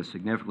 showed a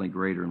significantly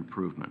greater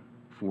improvement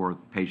for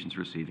patients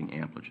receiving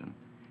Ampligen.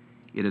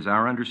 It is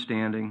our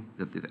understanding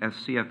that the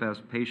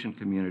CFS patient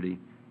community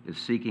is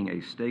seeking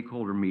a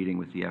stakeholder meeting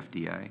with the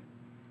FDA.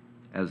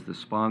 As the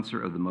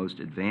sponsor of the most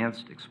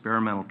advanced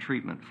experimental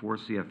treatment for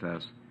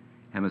CFS,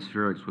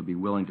 Hemispherics would be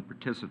willing to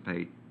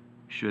participate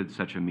should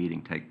such a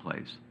meeting take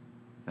place.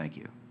 Thank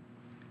you.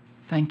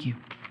 Thank you.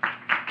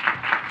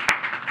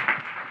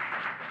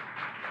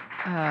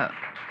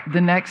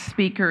 The next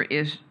speaker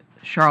is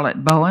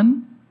Charlotte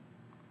Bowen.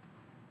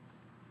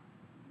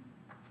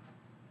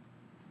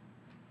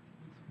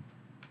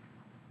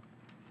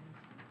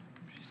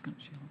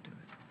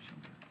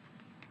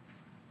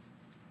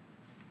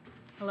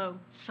 Hello,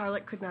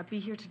 Charlotte could not be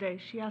here today.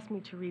 She asked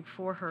me to read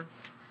for her.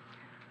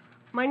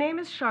 My name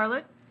is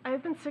Charlotte. I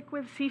have been sick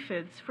with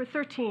CFIDs for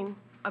 13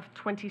 of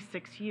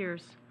 26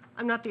 years.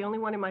 I'm not the only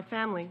one in my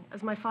family,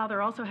 as my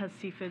father also has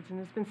CFIDs and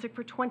has been sick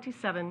for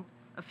 27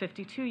 of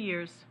 52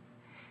 years.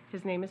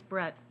 His name is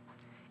Brett.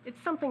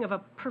 It's something of a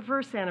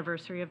perverse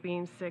anniversary of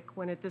being sick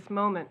when at this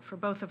moment, for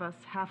both of us,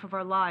 half of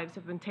our lives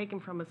have been taken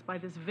from us by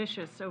this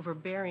vicious,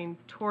 overbearing,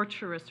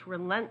 torturous,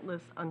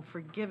 relentless,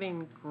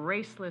 unforgiving,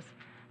 graceless,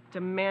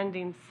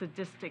 demanding,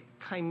 sadistic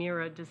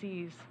chimera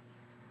disease.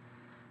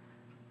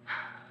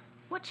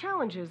 What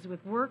challenges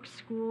with work,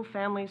 school,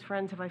 families,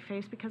 friends have I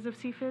faced because of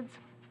CFIDS?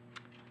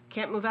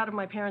 Can't move out of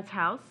my parents'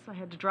 house. I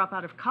had to drop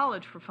out of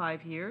college for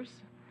 5 years.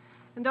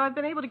 And though I've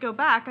been able to go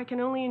back, I can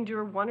only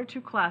endure 1 or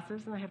 2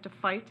 classes, and I have to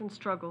fight and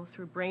struggle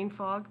through brain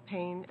fog,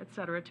 pain,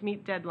 etc., to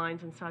meet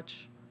deadlines and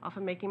such,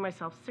 often making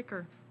myself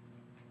sicker.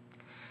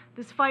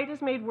 This fight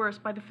is made worse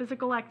by the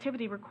physical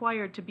activity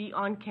required to be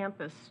on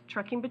campus,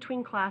 trekking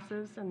between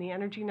classes, and the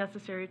energy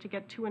necessary to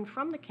get to and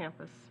from the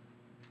campus.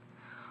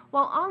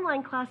 While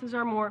online classes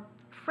are more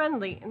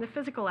friendly in the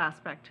physical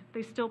aspect,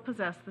 they still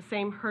possess the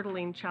same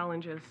hurdling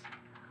challenges.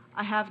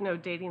 I have no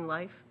dating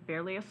life,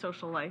 barely a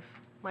social life.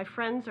 My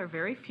friends are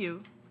very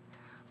few.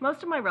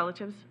 Most of my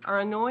relatives are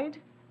annoyed,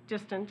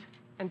 distant,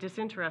 and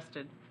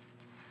disinterested.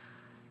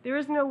 There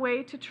is no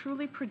way to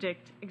truly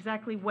predict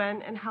exactly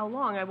when and how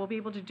long I will be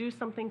able to do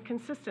something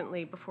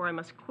consistently before I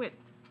must quit,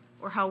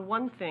 or how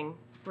one thing,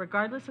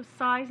 regardless of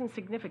size and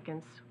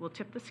significance, will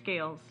tip the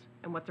scales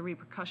and what the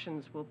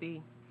repercussions will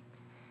be.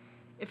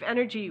 If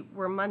energy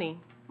were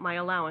money, my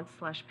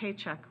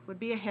allowance/paycheck would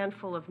be a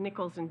handful of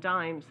nickels and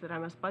dimes that I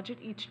must budget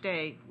each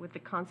day with the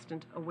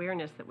constant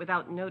awareness that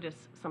without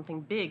notice, something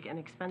big and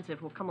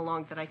expensive will come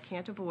along that I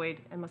can't avoid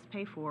and must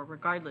pay for,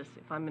 regardless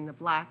if I'm in the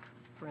black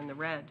or in the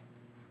red.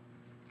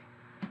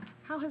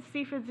 How has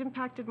CFIDS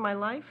impacted my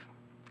life?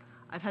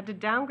 I've had to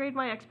downgrade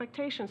my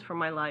expectations for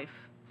my life.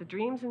 The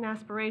dreams and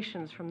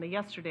aspirations from the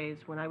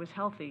yesterdays when I was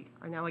healthy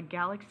are now a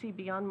galaxy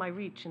beyond my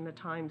reach in the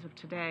times of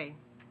today.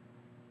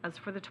 As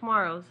for the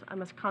tomorrows, I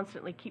must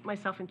constantly keep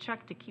myself in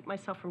check to keep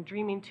myself from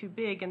dreaming too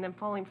big and then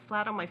falling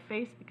flat on my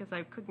face because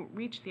I couldn't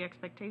reach the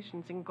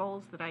expectations and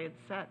goals that I had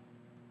set.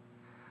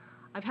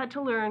 I've had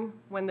to learn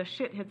when the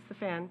shit hits the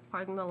fan,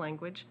 pardon the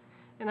language,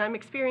 and I'm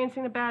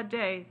experiencing a bad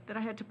day, that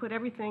I had to put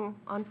everything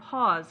on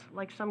pause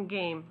like some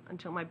game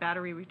until my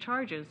battery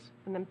recharges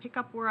and then pick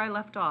up where I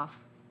left off,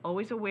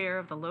 always aware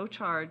of the low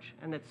charge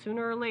and that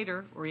sooner or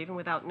later, or even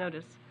without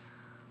notice,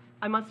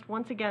 I must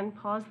once again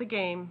pause the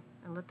game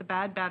and let the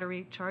bad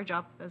battery charge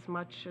up as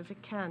much as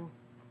it can.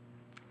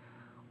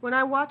 When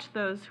I watch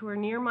those who are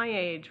near my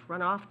age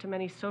run off to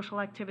many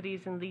social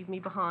activities and leave me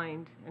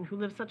behind, and who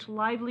live such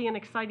lively and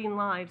exciting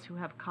lives, who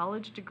have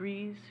college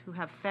degrees, who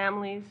have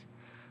families,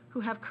 who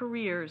have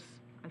careers,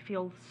 I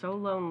feel so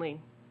lonely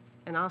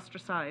and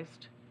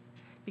ostracized.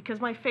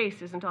 Because my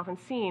face isn't often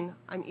seen,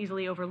 I'm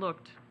easily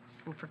overlooked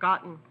and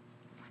forgotten.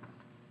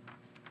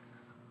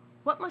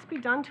 What must be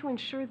done to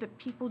ensure that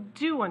people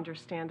do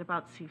understand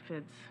about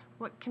CFIDS?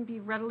 What can be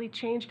readily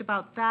changed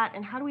about that,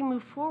 and how do we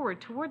move forward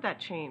toward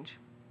that change?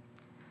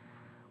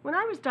 When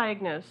I was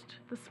diagnosed,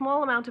 the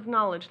small amount of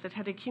knowledge that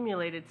had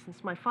accumulated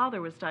since my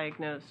father was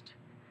diagnosed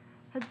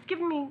has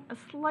given me a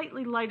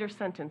slightly lighter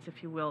sentence,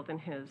 if you will, than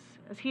his,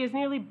 as he is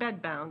nearly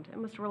bedbound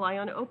and must rely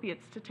on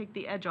opiates to take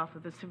the edge off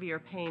of the severe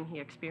pain he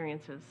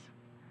experiences.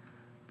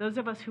 Those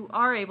of us who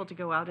are able to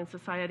go out in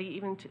society,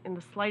 even in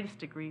the slightest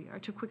degree, are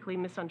too quickly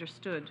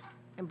misunderstood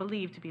and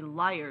believed to be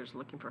liars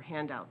looking for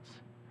handouts.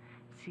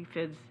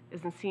 CFIDS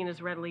isn't seen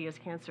as readily as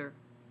cancer.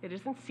 It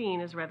isn't seen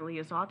as readily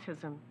as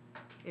autism.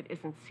 It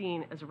isn't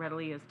seen as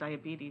readily as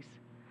diabetes.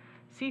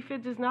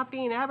 CFIDS is not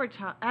being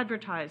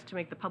advertised to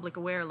make the public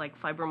aware like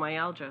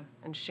fibromyalgia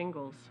and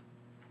shingles.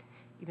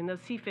 Even though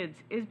CFIDS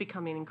is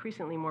becoming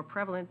increasingly more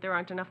prevalent, there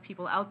aren't enough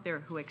people out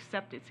there who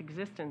accept its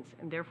existence,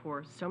 and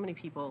therefore so many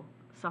people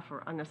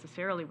suffer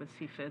unnecessarily with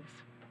CFIDS.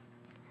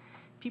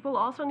 People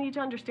also need to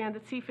understand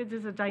that CFIDS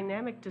is a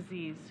dynamic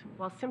disease.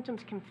 While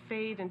symptoms can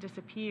fade and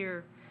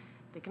disappear,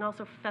 they can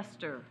also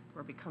fester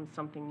or become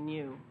something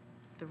new.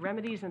 The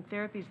remedies and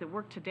therapies that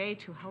work today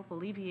to help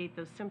alleviate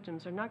those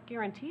symptoms are not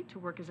guaranteed to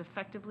work as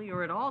effectively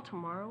or at all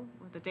tomorrow,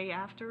 or the day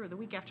after, or the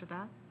week after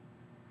that.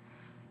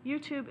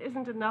 YouTube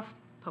isn't enough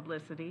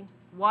publicity.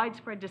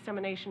 Widespread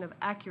dissemination of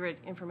accurate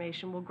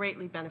information will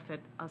greatly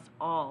benefit us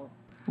all.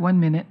 1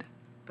 minute.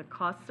 The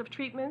costs of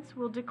treatments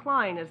will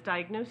decline as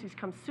diagnoses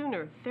come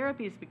sooner,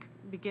 therapies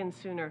begin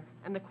sooner,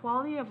 and the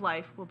quality of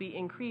life will be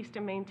increased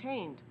and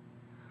maintained.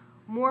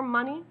 More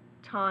money,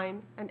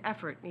 time, and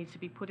effort needs to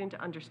be put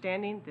into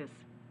understanding this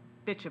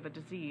bitch of a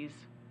disease.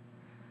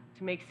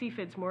 To make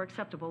CFIDS more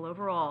acceptable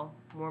overall,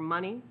 more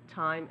money,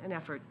 time, and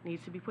effort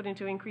needs to be put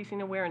into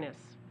increasing awareness.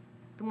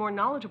 The more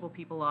knowledgeable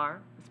people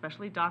are,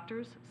 especially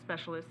doctors,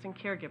 specialists, and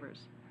caregivers,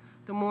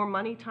 the more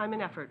money, time,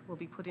 and effort will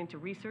be put into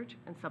research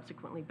and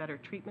subsequently better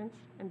treatments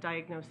and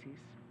diagnoses.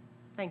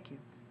 Thank you.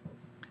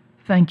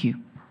 Thank you.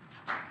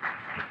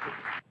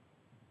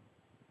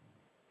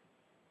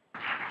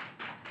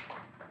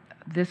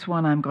 This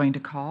one I'm going to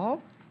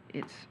call.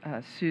 It's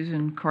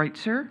Susan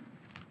Kreutzer.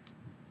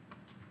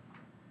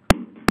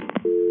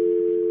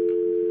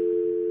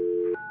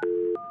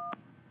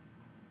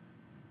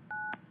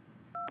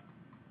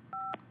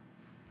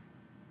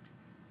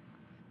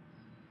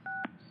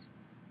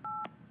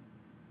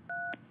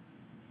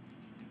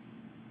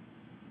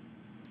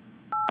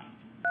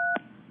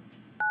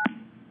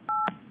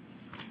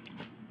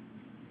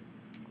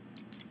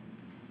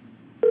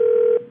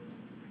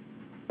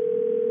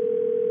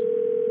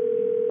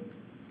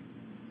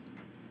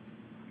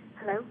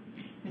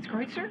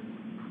 Kreutzer?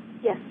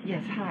 Yes.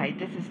 Yes, hi.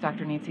 This is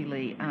Dr. Nancy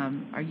Lee.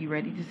 Are you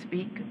ready to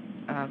speak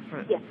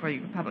Yes. for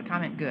your public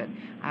comment? Good.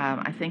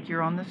 I think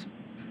you're on the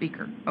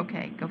speaker.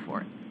 Okay, go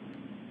for it.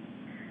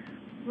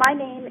 My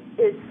name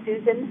is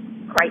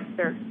Susan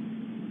Kreutzer.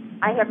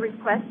 I have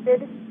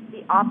requested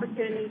the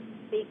opportunity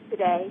to speak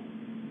today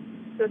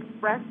to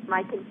express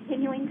my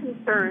continuing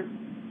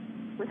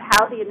concerns with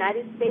how the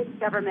United States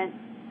government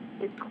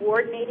is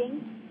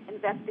coordinating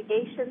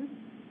investigations,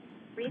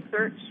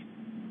 research,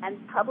 and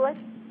public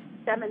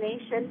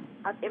dissemination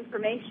of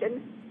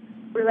information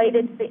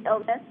related to the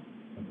illness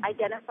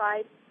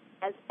identified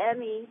as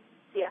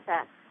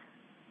ME/CFS.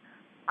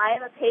 I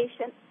am a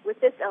patient with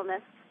this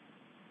illness,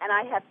 and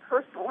I have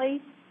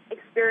personally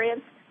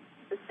experienced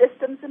the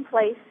systems in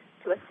place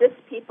to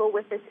assist people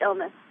with this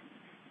illness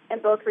in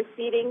both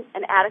receiving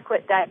an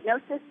adequate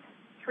diagnosis,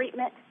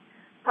 treatment,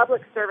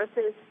 public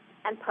services,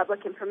 and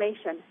public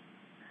information.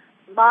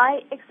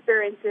 My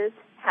experiences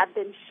have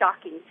been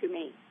shocking to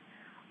me.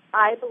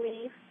 I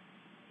believe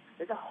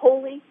that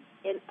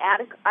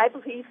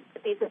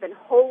these have been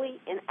wholly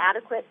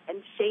inadequate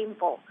and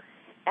shameful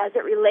as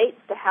it relates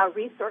to how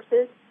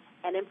resources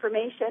and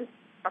information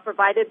are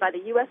provided by the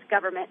U.S.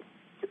 government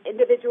to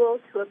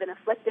individuals who have been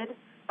afflicted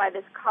by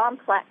this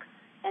complex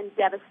and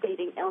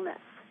devastating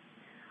illness.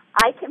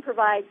 I can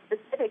provide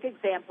specific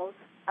examples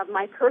of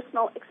my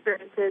personal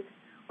experiences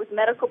with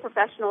medical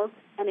professionals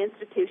and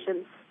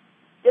institutions,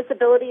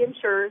 disability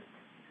insurers,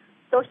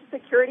 Social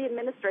Security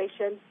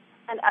Administration,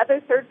 and other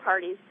third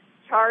parties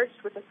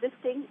charged with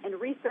assisting in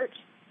research,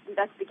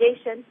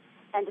 investigation,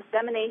 and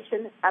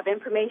dissemination of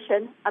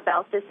information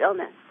about this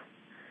illness.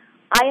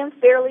 I am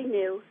fairly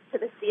new to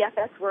the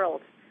CFS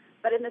world,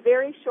 but in the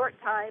very short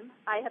time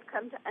I have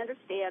come to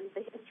understand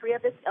the history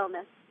of this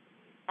illness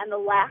and the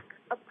lack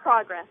of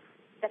progress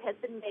that has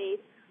been made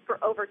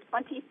for over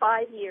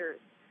 25 years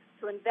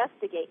to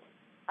investigate,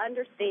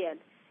 understand,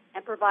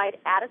 and provide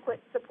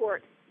adequate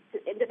support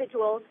to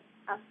individuals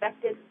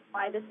affected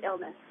by this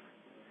illness.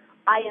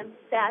 I am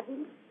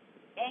saddened,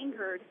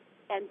 angered,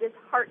 and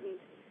disheartened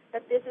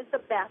that this is the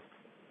best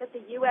that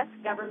the U.S.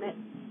 government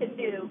can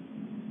do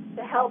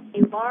to help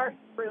a large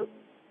group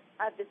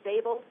of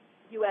disabled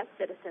U.S.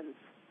 citizens.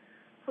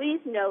 Please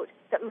note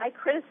that my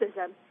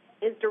criticism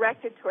is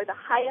directed toward the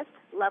highest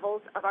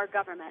levels of our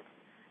government,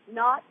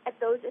 not at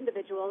those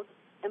individuals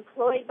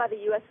employed by the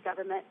U.S.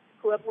 government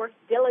who have worked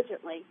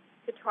diligently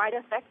to try to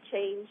affect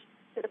change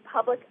to the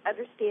public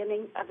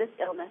understanding of this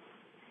illness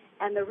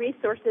and the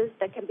resources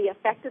that can be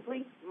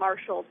effectively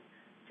marshaled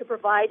to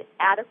provide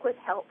adequate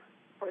help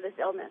for this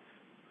illness.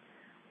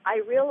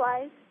 I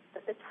realize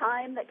that the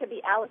time that can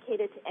be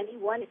allocated to any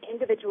one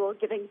individual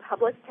giving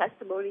public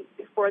testimony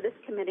before this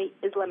committee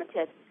is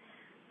limited.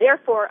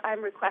 Therefore,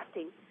 I'm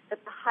requesting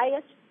that the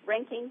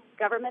highest-ranking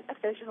government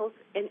officials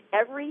in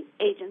every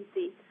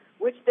agency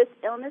which this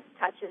illness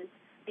touches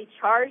be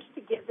charged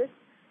to give this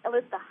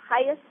illness the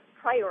highest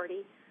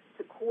priority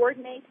to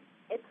coordinate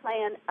a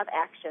plan of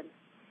action.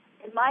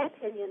 In my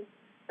opinion,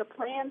 the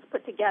plans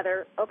put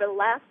together over the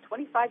last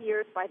 25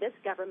 years by this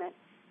government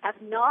have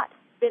not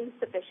been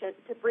sufficient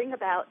to bring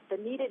about the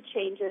needed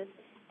changes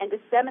and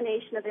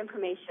dissemination of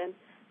information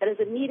that is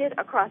needed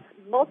across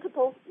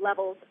multiple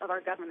levels of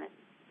our government.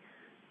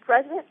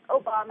 President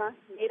Obama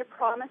made a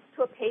promise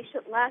to a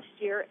patient last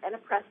year in a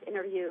press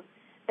interview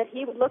that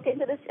he would look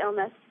into this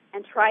illness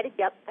and try to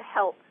get the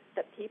help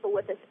that people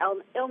with this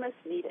illness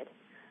needed.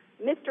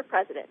 Mr.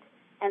 President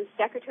and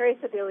Secretary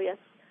Sebelius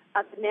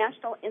of the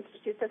National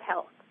Institutes of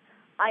Health,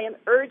 I am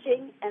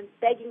urging and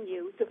begging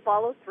you to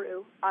follow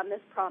through on this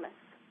promise.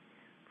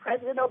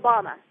 President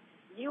Obama,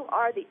 you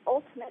are the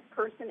ultimate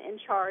person in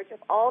charge of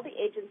all the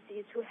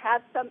agencies who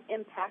have some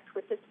impact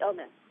with this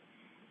illness.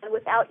 And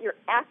without your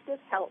active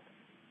help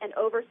and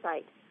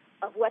oversight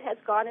of what has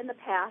gone in the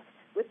past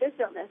with this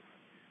illness,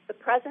 the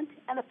present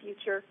and the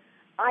future,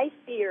 I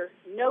fear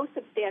no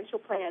substantial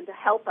plan to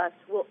help us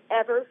will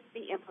ever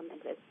be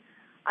implemented.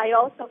 I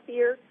also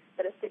fear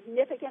that a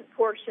significant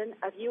portion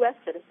of U.S.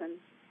 citizens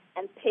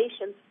and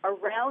patients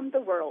around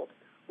the world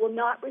will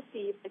not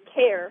receive the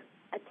care,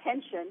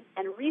 attention,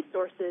 and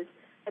resources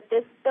that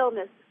this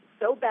illness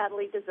so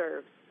badly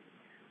deserves.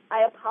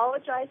 I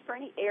apologize for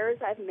any errors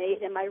I've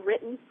made in my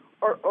written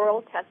or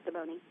oral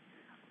testimony.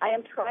 I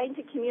am trying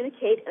to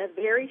communicate in a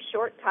very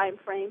short time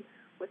frame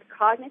with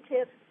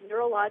cognitive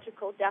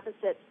neurological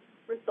deficits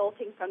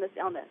resulting from this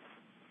illness.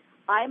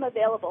 I am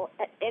available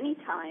at any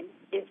time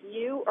if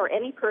you or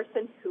any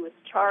person who is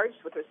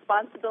charged with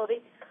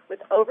responsibility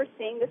with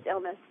overseeing this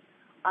illness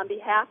on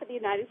behalf of the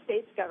United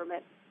States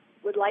government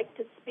would like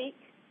to speak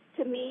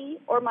to me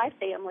or my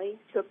family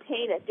to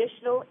obtain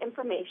additional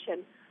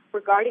information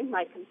regarding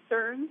my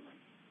concerns,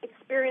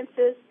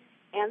 experiences,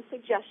 and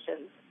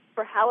suggestions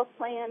for how a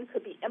plan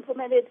could be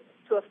implemented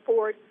to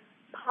afford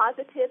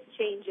positive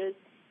changes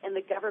in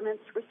the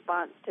government's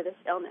response to this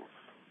illness.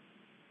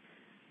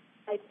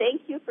 I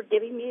thank you for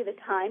giving me the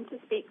time to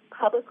speak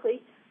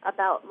publicly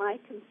about my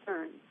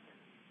concerns.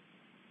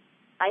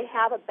 I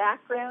have a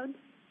background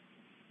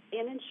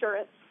in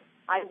insurance.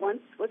 I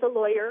once was a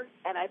lawyer,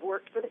 and I've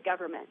worked for the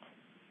government.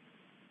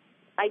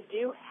 I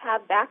do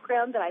have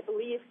background that I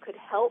believe could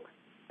help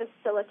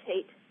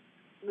facilitate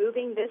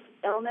moving this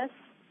illness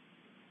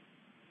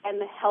and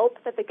the help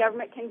that the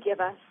government can give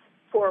us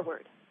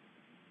forward.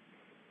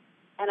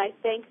 And I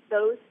thank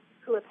those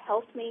who have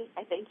helped me.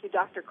 I thank you,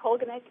 Dr.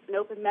 Kolganek, an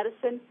Open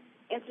Medicine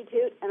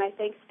Institute, and I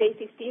thank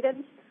Stacy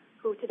Stevens,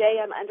 who today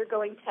I'm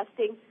undergoing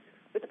testing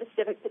with the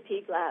Pacific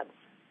Fatigue Labs.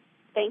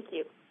 Thank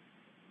you.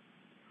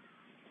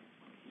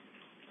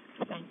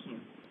 Thank you.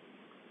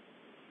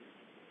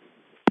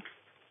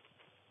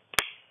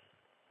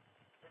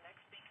 The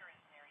next speaker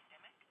is Mary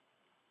Dimmick.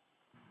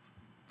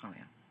 Oh,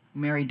 yeah.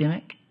 Mary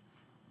Dimmick.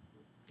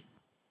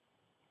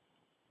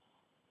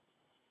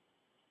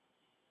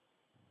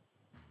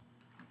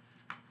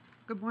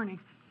 Good morning.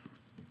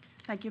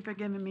 Thank you for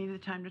giving me the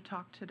time to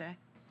talk today.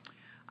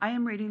 I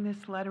am reading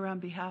this letter on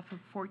behalf of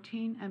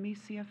 14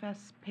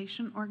 ME/CFS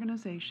patient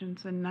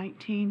organizations and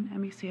 19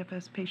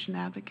 ME/CFS patient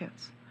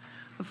advocates.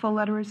 The full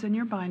letter is in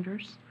your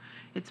binders.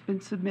 It's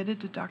been submitted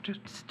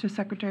to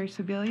Secretary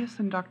Sebelius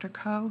and Dr.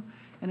 Coe,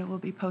 and it will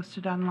be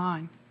posted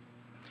online.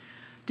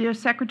 Dear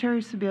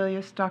Secretary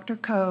Sebelius, Dr.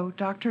 Coe,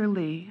 Dr.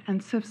 Lee,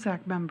 and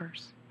CFSAC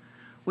members,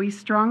 we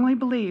strongly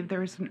believe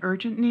there is an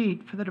urgent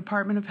need for the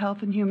Department of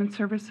Health and Human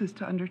Services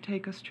to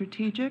undertake a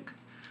strategic,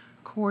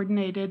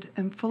 coordinated,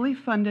 and fully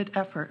funded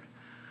effort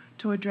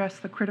to address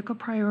the critical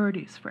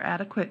priorities for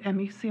adequate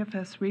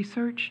ME/CFS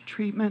research,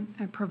 treatment,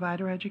 and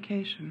provider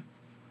education.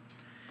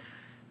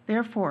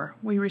 Therefore,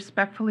 we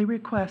respectfully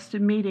request a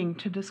meeting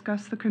to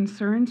discuss the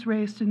concerns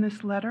raised in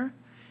this letter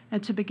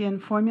and to begin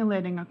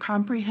formulating a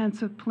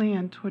comprehensive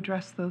plan to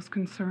address those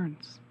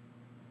concerns.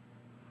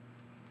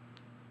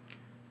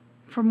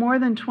 For more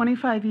than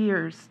 25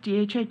 years,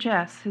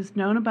 DHHS has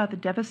known about the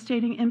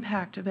devastating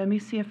impact of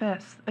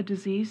ME/CFS, a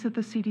disease that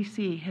the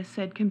CDC has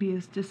said can be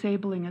as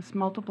disabling as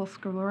multiple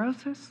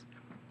sclerosis,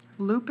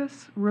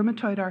 lupus,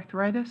 rheumatoid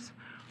arthritis,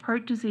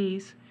 heart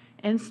disease,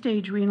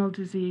 end-stage renal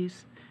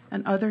disease,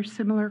 and other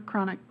similar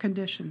chronic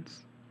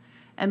conditions.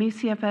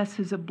 ME/CFS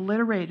has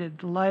obliterated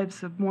the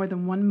lives of more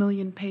than 1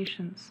 million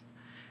patients.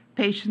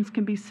 Patients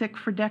can be sick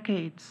for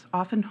decades,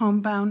 often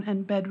homebound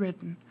and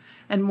bedridden,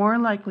 and more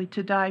likely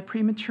to die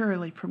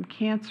prematurely from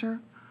cancer,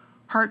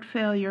 heart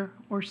failure,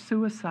 or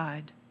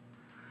suicide.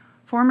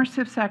 Former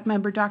CFSAC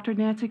member Dr.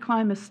 Nancy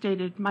Klimas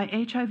stated, "My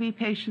HIV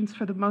patients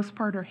for the most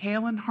part are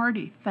hale and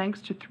hearty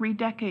thanks to 3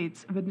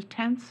 decades of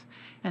intense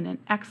and an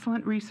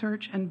excellent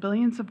research and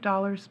billions of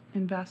dollars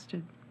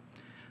invested.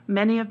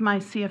 Many of my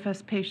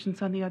CFS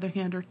patients, on the other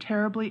hand, are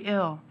terribly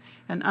ill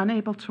and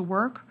unable to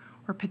work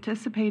or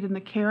participate in the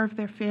care of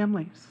their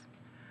families.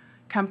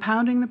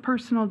 Compounding the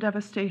personal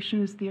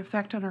devastation is the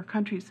effect on our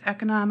country's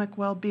economic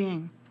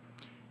well-being.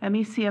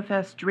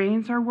 ME/CFS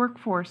drains our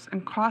workforce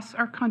and costs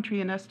our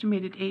country an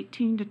estimated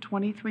 $18 to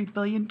 $23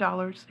 billion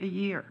a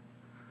year.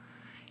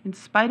 In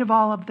spite of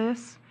all of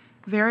this,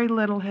 very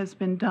little has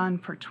been done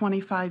for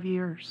 25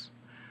 years.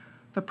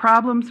 The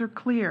problems are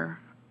clear: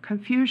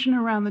 confusion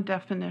around the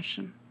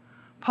definition,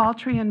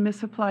 paltry and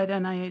misapplied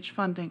NIH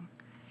funding,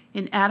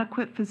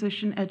 inadequate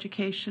physician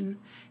education,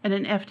 and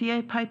an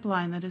FDA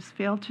pipeline that has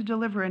failed to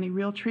deliver any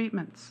real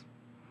treatments.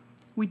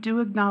 We do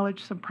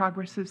acknowledge some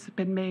progress has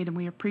been made, and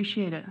we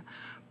appreciate it.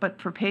 But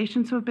for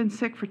patients who have been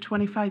sick for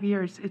 25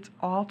 years, it's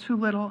all too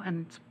little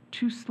and it's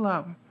too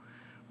slow.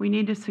 We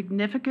need a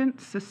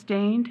significant,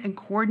 sustained, and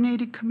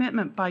coordinated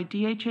commitment by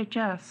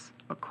DHHS,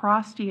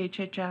 across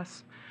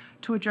DHHS,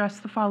 to address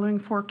the following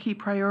 4 key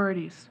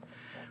priorities.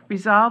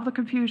 Resolve the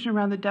confusion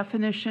around the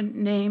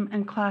definition, name,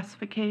 and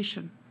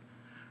classification.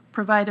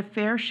 Provide a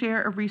fair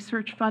share of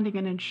research funding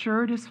and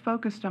ensure it is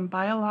focused on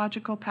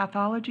biological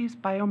pathologies,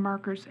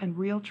 biomarkers, and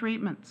real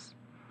treatments.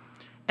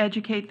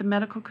 Educate the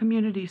medical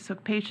community so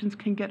patients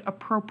can get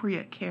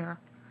appropriate care.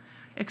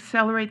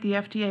 Accelerate the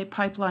FDA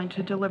pipeline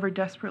to deliver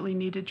desperately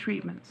needed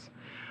treatments.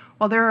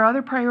 While there are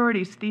other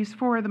priorities, these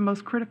 4 are the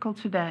most critical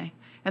today,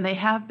 and they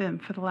have been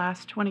for the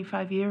last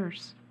 25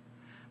 years.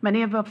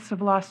 Many of us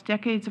have lost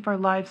decades of our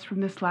lives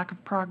from this lack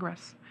of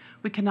progress.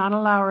 We cannot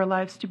allow our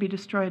lives to be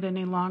destroyed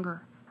any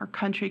longer. Our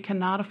country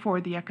cannot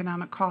afford the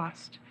economic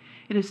cost.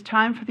 It is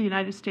time for the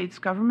United States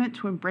government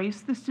to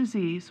embrace this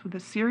disease with the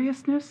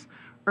seriousness,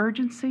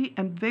 urgency,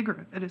 and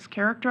vigor that has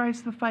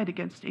characterized the fight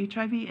against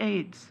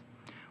HIV/AIDS.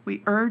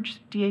 We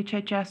urge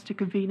DHHS to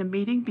convene a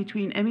meeting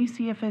between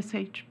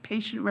ME/CFS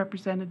patient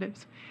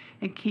representatives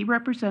and key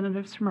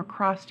representatives from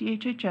across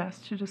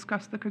DHHS to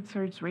discuss the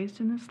concerns raised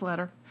in this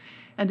letter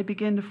and to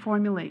begin to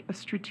formulate a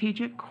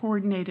strategic,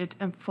 coordinated,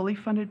 and fully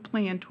funded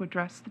plan to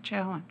address the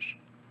challenge.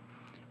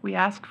 We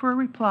ask for a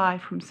reply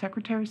from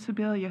Secretary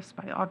Sebelius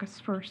by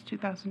August 1st,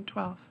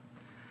 2012.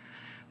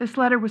 This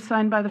letter was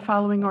signed by the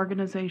following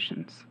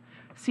organizations: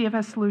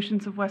 CFS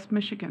Solutions of West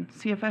Michigan,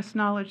 CFS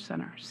Knowledge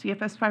Center,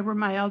 CFS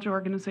Fibromyalgia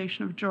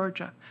Organization of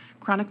Georgia,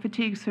 Chronic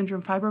Fatigue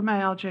Syndrome,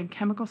 Fibromyalgia, and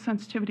Chemical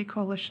Sensitivity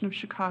Coalition of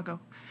Chicago,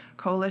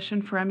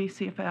 Coalition for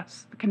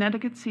ME/CFS, the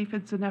Connecticut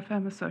CFIDS and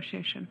FM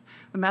Association,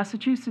 the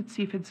Massachusetts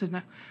CFIDS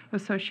and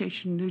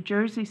Association, New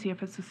Jersey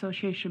CFS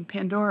Association,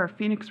 Pandora,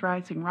 Phoenix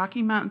Rising,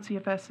 Rocky Mountain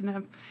CFS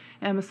and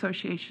FM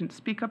Association,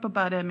 Speak Up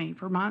About ME,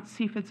 Vermont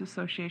CFIDS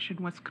Association,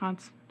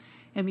 Wisconsin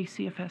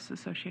ME/CFS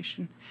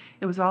Association.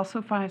 It was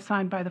also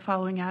signed by the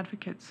following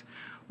advocates: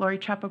 Lori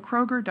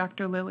Chapo-Kroger,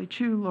 Dr. Lily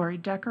Chu, Lori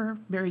Decker,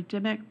 Mary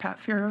Dimmick, Pat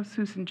Farrow,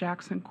 Susan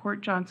Jackson,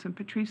 Court Johnson,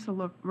 Patricia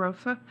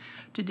Rosa,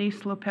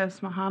 Denise Lopez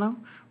Mahano,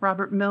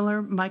 Robert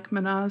Miller, Mike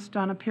Manaz,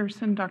 Donna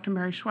Pearson, Dr.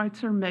 Mary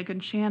Schweitzer,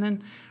 Megan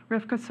Shannon,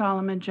 Rivka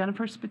Solomon,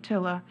 Jennifer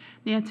Spatilla,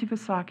 Nancy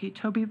Vasaki,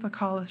 Toby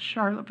Bacallis,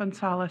 Charlotte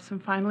Gonzalez,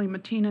 and finally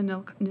Martina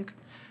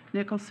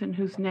Nicholson,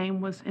 whose name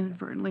was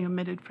inadvertently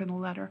omitted from the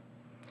letter.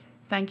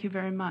 Thank you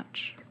very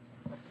much.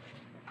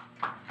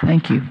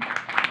 Thank you.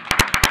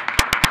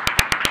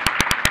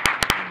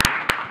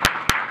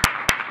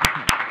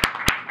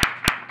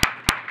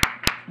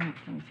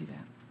 Let me see that.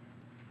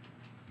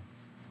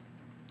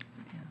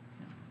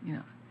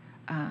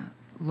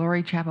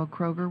 Lori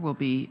Chapo-Kroger will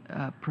be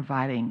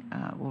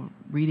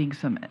reading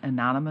some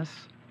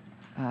anonymous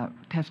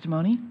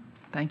testimony.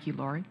 Thank you,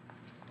 Lori.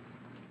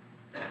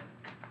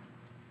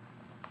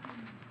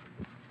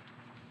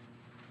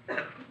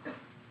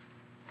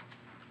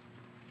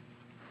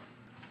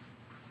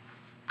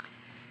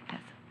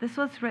 Yes, this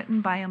was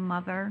written by a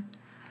mother.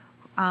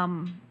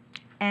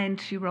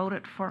 And she wrote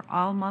it for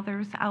all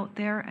mothers out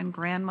there and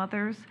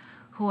grandmothers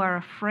who are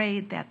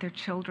afraid that their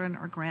children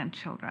or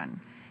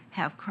grandchildren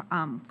have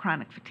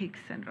chronic fatigue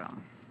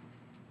syndrome.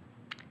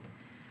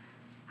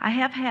 I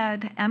have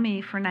had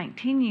ME for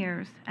 19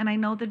 years, and I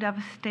know the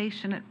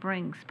devastation it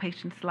brings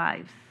patients'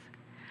 lives.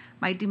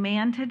 My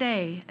demand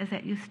today is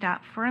that you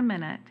stop for a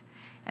minute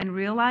and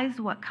realize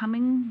what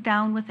coming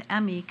down with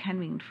ME can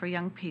mean for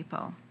young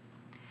people.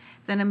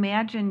 Then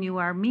imagine you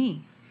are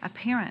me, a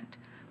parent,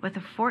 with a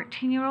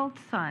 14-year-old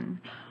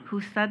son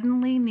who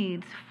suddenly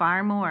needs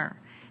far more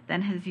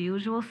than his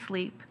usual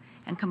sleep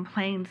and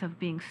complains of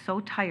being so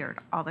tired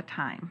all the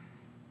time.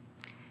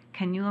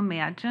 Can you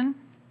imagine?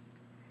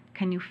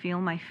 Can you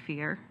feel my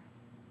fear?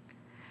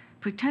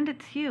 Pretend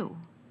it's you,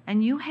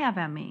 and you have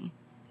ME,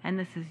 and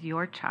this is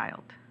your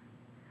child.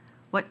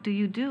 What do?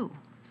 You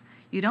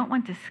don't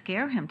want to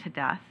scare him to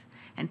death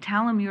and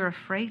tell him you're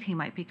afraid he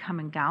might be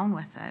coming down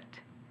with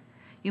it.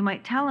 You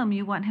might tell him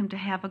you want him to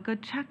have a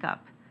good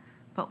checkup.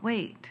 But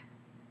wait,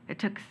 it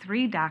took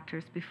 3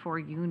 doctors before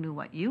you knew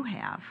what you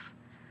have.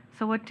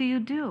 So what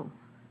do?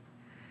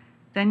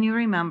 Then you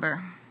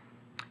remember,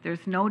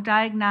 there's no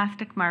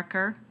diagnostic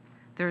marker,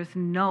 there's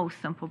no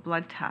simple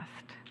blood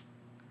test.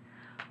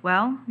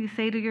 Well, you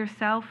say to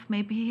yourself,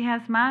 maybe he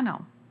has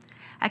mono.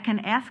 I can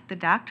ask the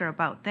doctor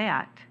about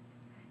that.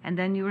 And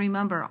then you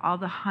remember all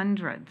the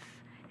hundreds,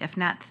 if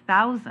not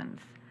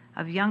thousands,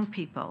 of young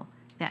people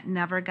that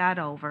never got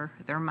over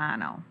their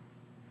mono.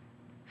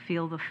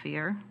 Feel the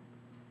fear?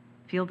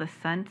 Feel the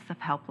sense of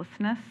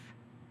helplessness?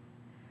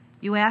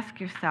 You ask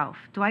yourself,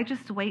 do I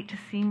just wait to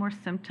see more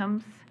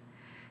symptoms?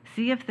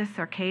 See if the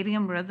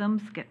circadian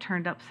rhythms get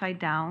turned upside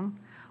down?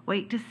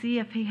 Wait to see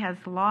if he has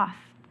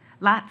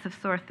lots of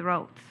sore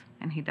throats,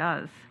 and he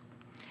does.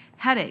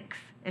 Headaches,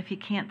 if he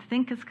can't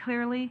think as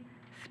clearly,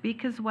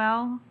 speak as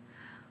well,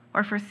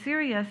 or for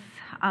serious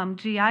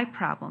GI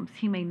problems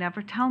he may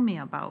never tell me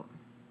about.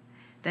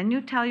 Then you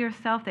tell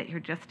yourself that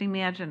you're just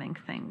imagining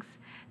things,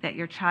 that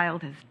your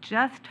child is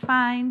just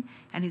fine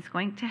and he's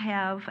going to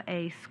have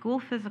a school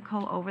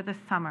physical over the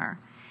summer.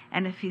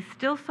 And if he's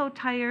still so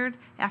tired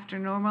after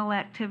normal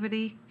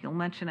activity, you'll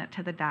mention it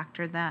to the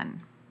doctor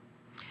then.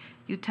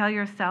 You tell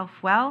yourself,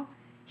 well,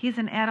 he's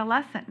an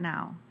adolescent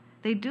now.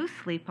 They do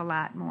sleep a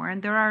lot more,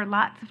 and there are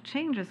lots of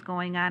changes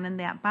going on in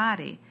that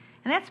body.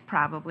 And that's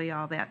probably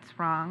all that's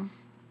wrong.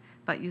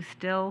 But you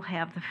still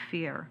have the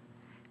fear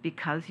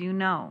because you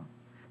know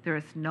there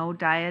is no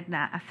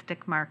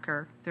diagnostic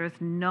marker. There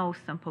is no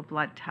simple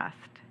blood test.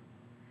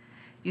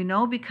 You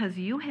know because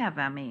you have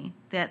ME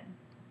that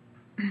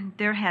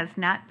there has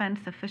not been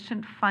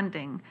sufficient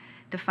funding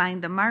to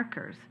find the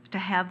markers to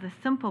have the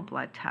simple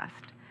blood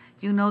test.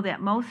 You know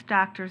that most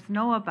doctors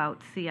know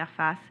about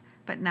CFS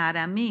but not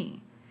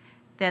ME,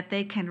 that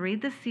they can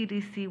read the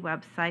CDC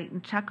website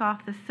and check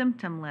off the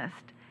symptom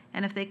list,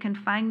 and if they can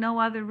find no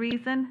other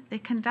reason, they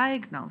can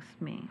diagnose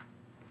me.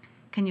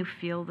 Can you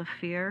feel the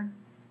fear?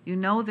 You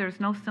know there's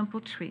no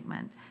simple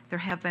treatment. There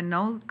have been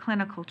no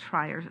clinical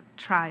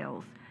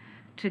trials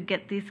to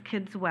get these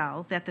kids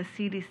well, that the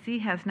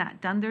CDC has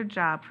not done their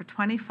job for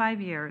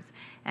 25 years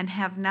and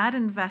have not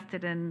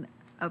invested in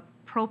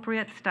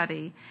appropriate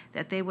study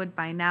that they would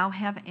by now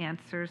have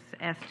answers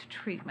as to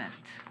treatment.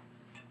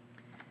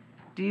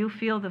 Do you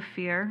feel the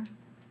fear?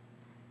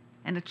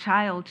 And a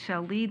child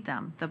shall lead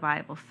them, the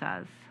Bible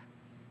says.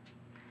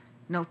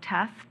 No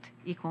test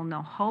equal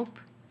no hope,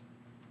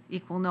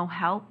 equal no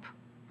help.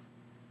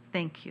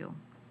 Thank you.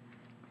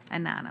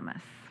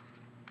 Anonymous.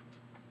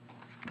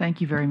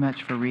 Thank you very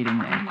much for reading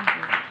that.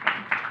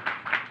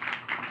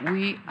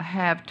 We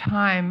have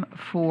time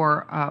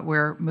for,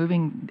 we're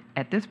moving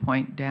at this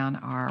point down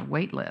our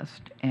wait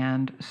list.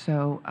 And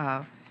so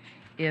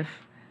if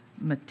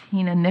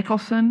Martina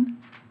Nicholson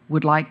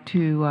would like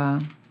to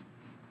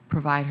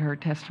provide her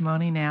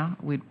testimony now.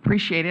 We'd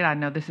appreciate it. I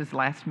know this is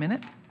last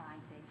minute.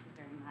 Fine, thank you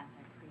very much.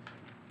 I appreciate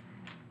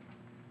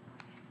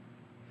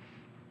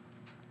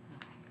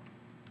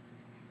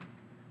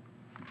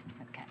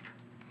it. Okay.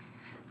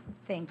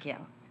 Thank you.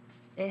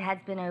 It has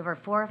been over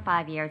 4 or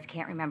 5 years.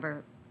 Can't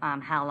remember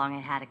how long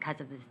I had it because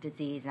of this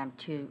disease, and I'm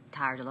too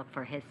tired to look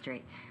for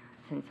history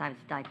since I was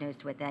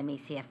diagnosed with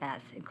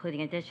ME/CFS,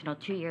 including additional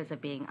 2 years of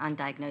being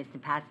undiagnosed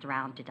and passed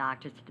around to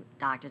doctors,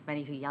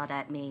 many who yelled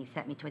at me,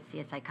 sent me to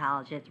see a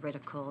psychologist,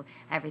 ridiculed,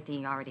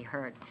 everything you already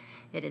heard.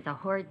 It is a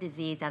horrid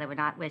disease that I would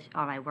not wish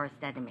on my worst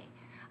enemy.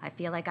 I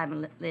feel like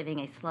I'm living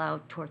a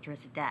slow, torturous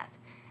death,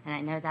 and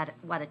I know that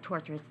what a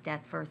torturous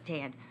death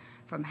firsthand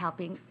from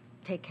helping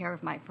take care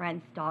of my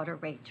friend's daughter,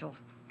 Rachel.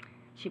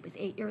 She was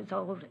 8 years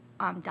old,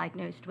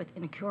 diagnosed with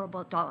incurable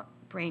adult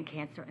brain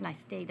cancer, and I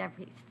stayed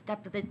every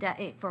step of the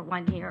day for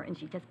 1 year, and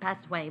she just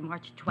passed away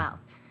March 12th.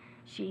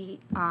 She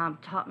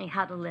taught me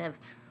how to live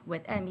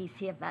with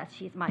ME/CFS.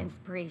 She's my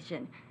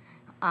inspiration.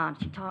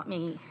 She taught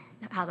me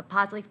how to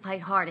positively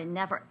fight hard and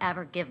never,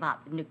 ever give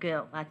up.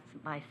 Nugu, that's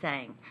my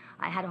saying.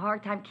 I had a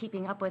hard time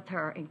keeping up with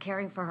her and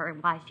caring for her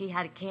while she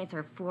had a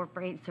cancer, 4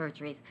 brain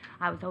surgeries.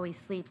 I was always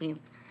sleeping.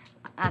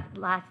 The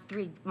last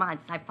 3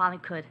 months, I finally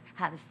could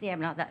have the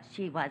stamina that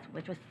she was,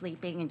 which was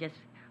sleeping and just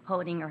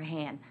holding her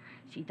hand.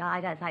 She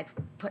died as I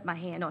put my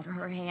hand on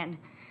her hand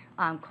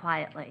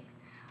quietly.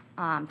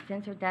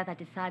 Since her death, I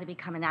decided to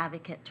become an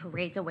advocate to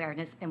raise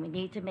awareness, and we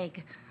need to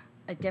make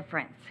a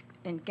difference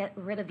and get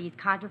rid of these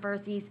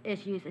controversies,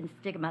 issues, and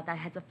stigma that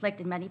has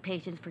afflicted many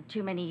patients for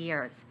too many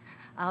years.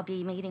 I'll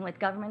be meeting with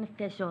government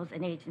officials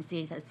and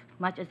agencies as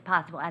much as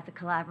possible as a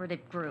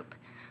collaborative group.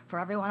 For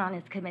everyone on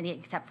this committee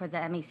except for the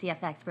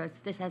ME/CF experts,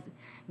 this has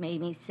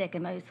made me sick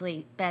and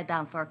mostly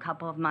bedbound for a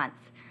couple of months.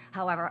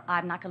 However,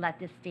 I'm not going to let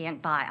this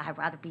stand by. I'd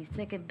rather be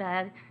sick in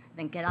bed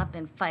than get up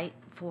and fight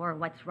for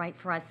what's right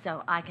for us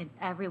so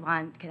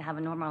everyone can have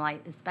a normal life,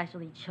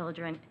 especially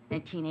children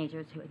and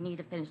teenagers who need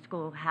to finish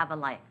school, have a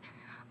life.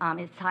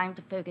 It's time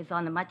to focus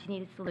on the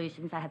much-needed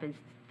solutions that have been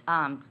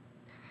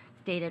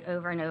stated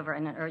over and over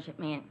in an urgent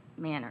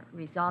manner.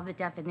 Resolve the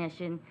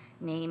definition,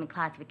 name, and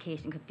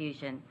classification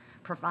confusion.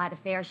 Provide a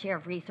fair share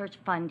of research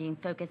funding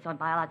focused on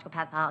biological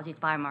pathologies,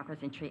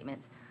 biomarkers, and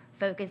treatments.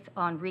 Focus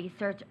on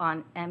research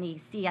on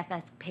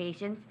ME/CFS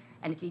patients,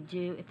 and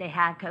if they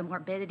have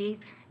comorbidities,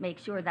 make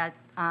sure that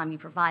you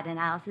provide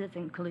analysis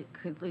and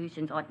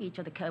conclusions on each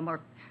of the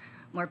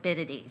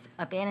comorbidities.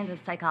 Abandon the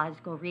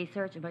psychological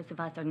research. Most of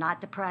us are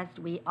not depressed.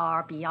 We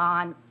are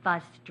beyond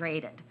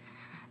frustrated.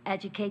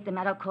 Educate the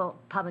medical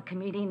public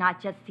community,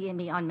 not just seeing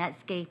me on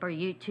Medscape or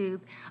YouTube.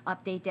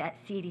 Update the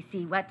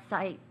CDC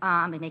website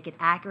and make it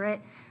accurate.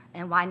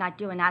 And why not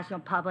do a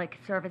national public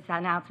service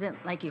announcement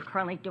like you're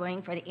currently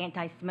doing for the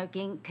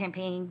anti-smoking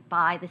campaign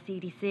by the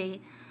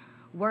CDC?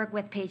 Work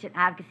with patient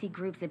advocacy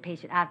groups and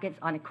patient advocates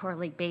on a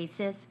quarterly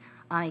basis.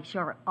 Make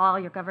sure all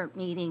your government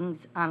meetings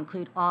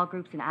include all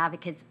groups and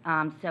advocates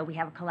so we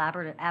have a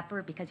collaborative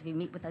effort, because if you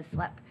meet with us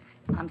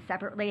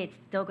separately, it's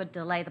still going to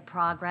delay the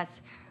progress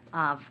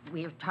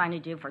we are trying to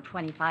do for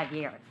 25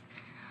 years.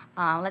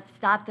 Let's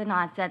stop the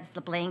nonsense,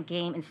 the blame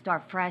game, and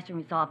start fresh and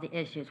resolve the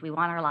issues. We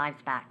want our lives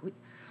back.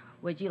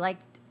 Would you like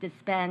to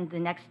spend the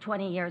next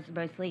 20 years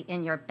mostly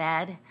in your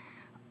bed,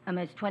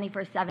 almost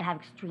 24/7, have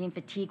extreme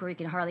fatigue where you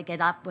can hardly get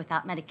up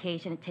without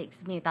medication? It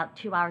takes me about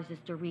 2 hours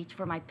just to reach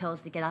for my pills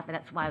to get up, and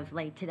that's why I was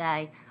late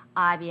today.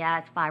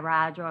 IBS,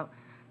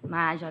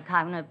 fibromyalgia,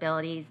 cognitive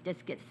abilities,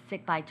 just get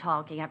sick by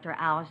talking. After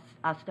hours,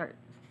 I'll start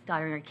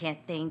stuttering. I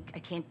can't think. I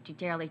can't do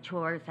daily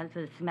chores, sense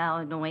of the smell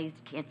and noise,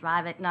 can't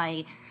drive at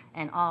night,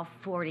 and all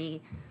 40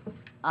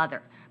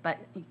 other. But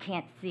you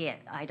can't see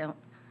it. I don't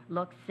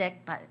look sick,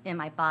 but in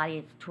my body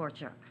it's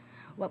torture.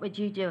 What would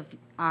you do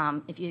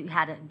if you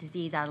had a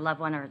disease out of a loved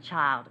one or a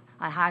child?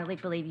 I highly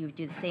believe you would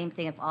do the same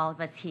thing if all of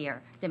us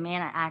here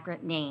demand an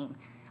accurate name,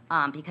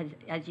 because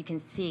as you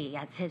can see,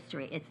 as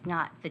history, it's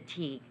not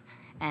fatigue,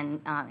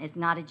 and it's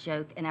not a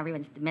joke, and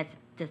everyone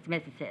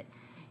dismisses it.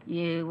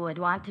 You would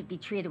want to be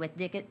treated with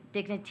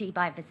dignity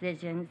by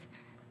physicians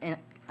and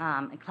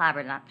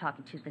collaborative. I'm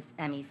talking to the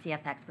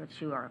ME/CF experts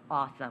who are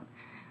awesome.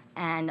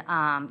 And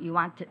you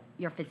want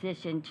your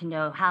physician to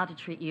know how to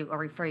treat you or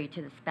refer you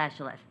to the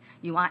specialist.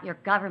 You want your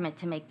government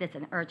to make this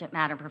an urgent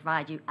matter and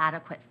provide you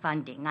adequate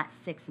funding, not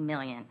 $6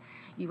 million.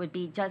 You would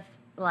be just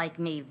like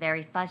me,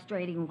 very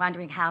frustrating,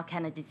 wondering how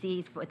can a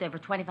disease with over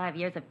 25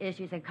 years of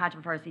issues and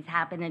controversies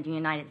happen in the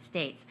United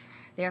States.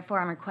 Therefore,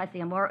 I'm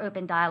requesting a more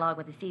open dialogue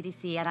with the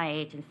CDC,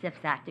 NIH, and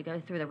CFSAC to go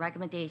through the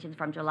recommendations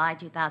from July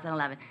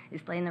 2011,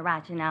 explain the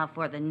rationale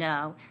for the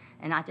no,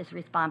 and not just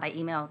respond by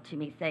email to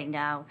me saying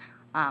no.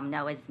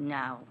 No is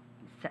no,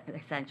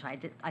 essentially.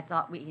 I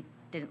thought we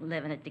didn't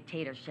live in a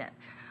dictatorship.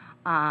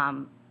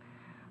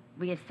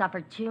 We have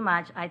suffered too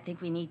much. I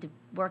think we need to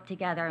work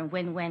together and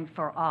win-win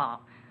for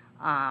all.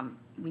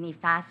 We need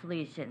fast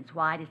solutions.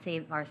 Why? To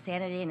save our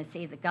sanity and to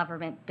save the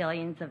government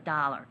billions of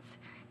dollars.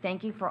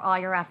 Thank you for all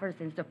your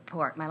efforts and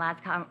support. My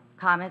last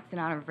comments in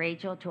honor of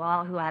Rachel. To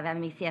all who have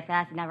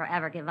ME/CFS, never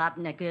ever give up.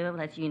 Nagu,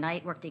 let's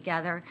unite, work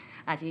together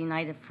as a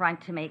united front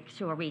to make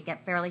sure we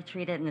get fairly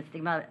treated and the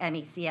stigma of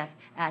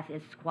ME/CFS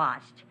is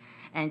squashed.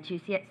 And to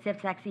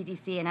CFSAC,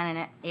 CDC, and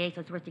NIH,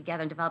 let's work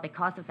together and develop a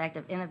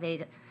cost-effective,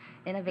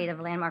 innovative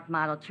landmark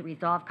model to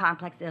resolve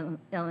complex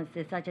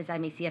illnesses such as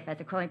ME/CFS,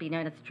 according to be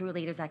known as true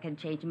leaders that can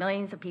change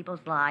millions of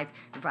people's lives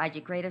and provide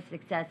you greater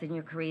success in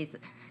your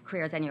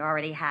careers than you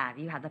already have.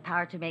 You have the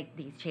power to make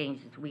these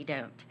changes. We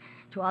don't.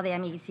 To all the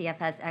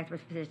ME/CFS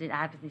experts, physicians, and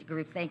advocacy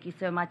groups, thank you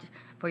so much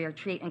for your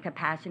treatment,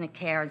 compassion, and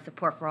care and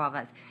support for all of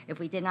us. If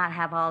we did not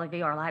have all of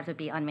you, our lives would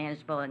be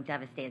unmanageable and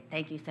devastated.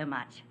 Thank you so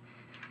much.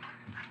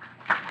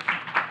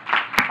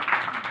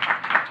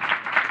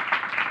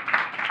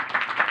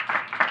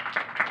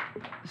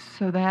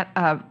 So that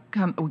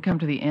we come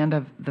to the end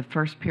of the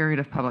first period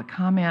of public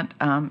comment.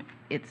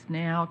 It's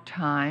now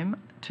time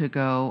to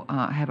go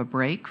have a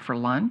break for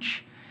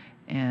lunch,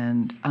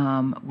 and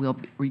we'll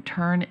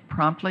return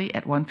promptly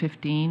at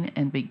 1:15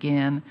 and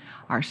begin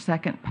our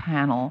second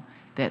panel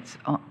that's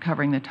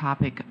covering the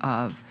topic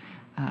of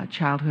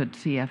childhood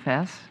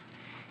CFS,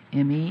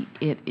 ME.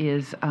 It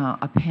is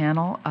a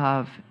panel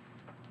of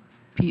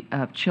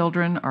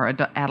children or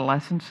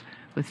adolescents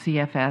with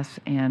CFS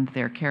and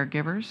their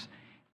caregivers.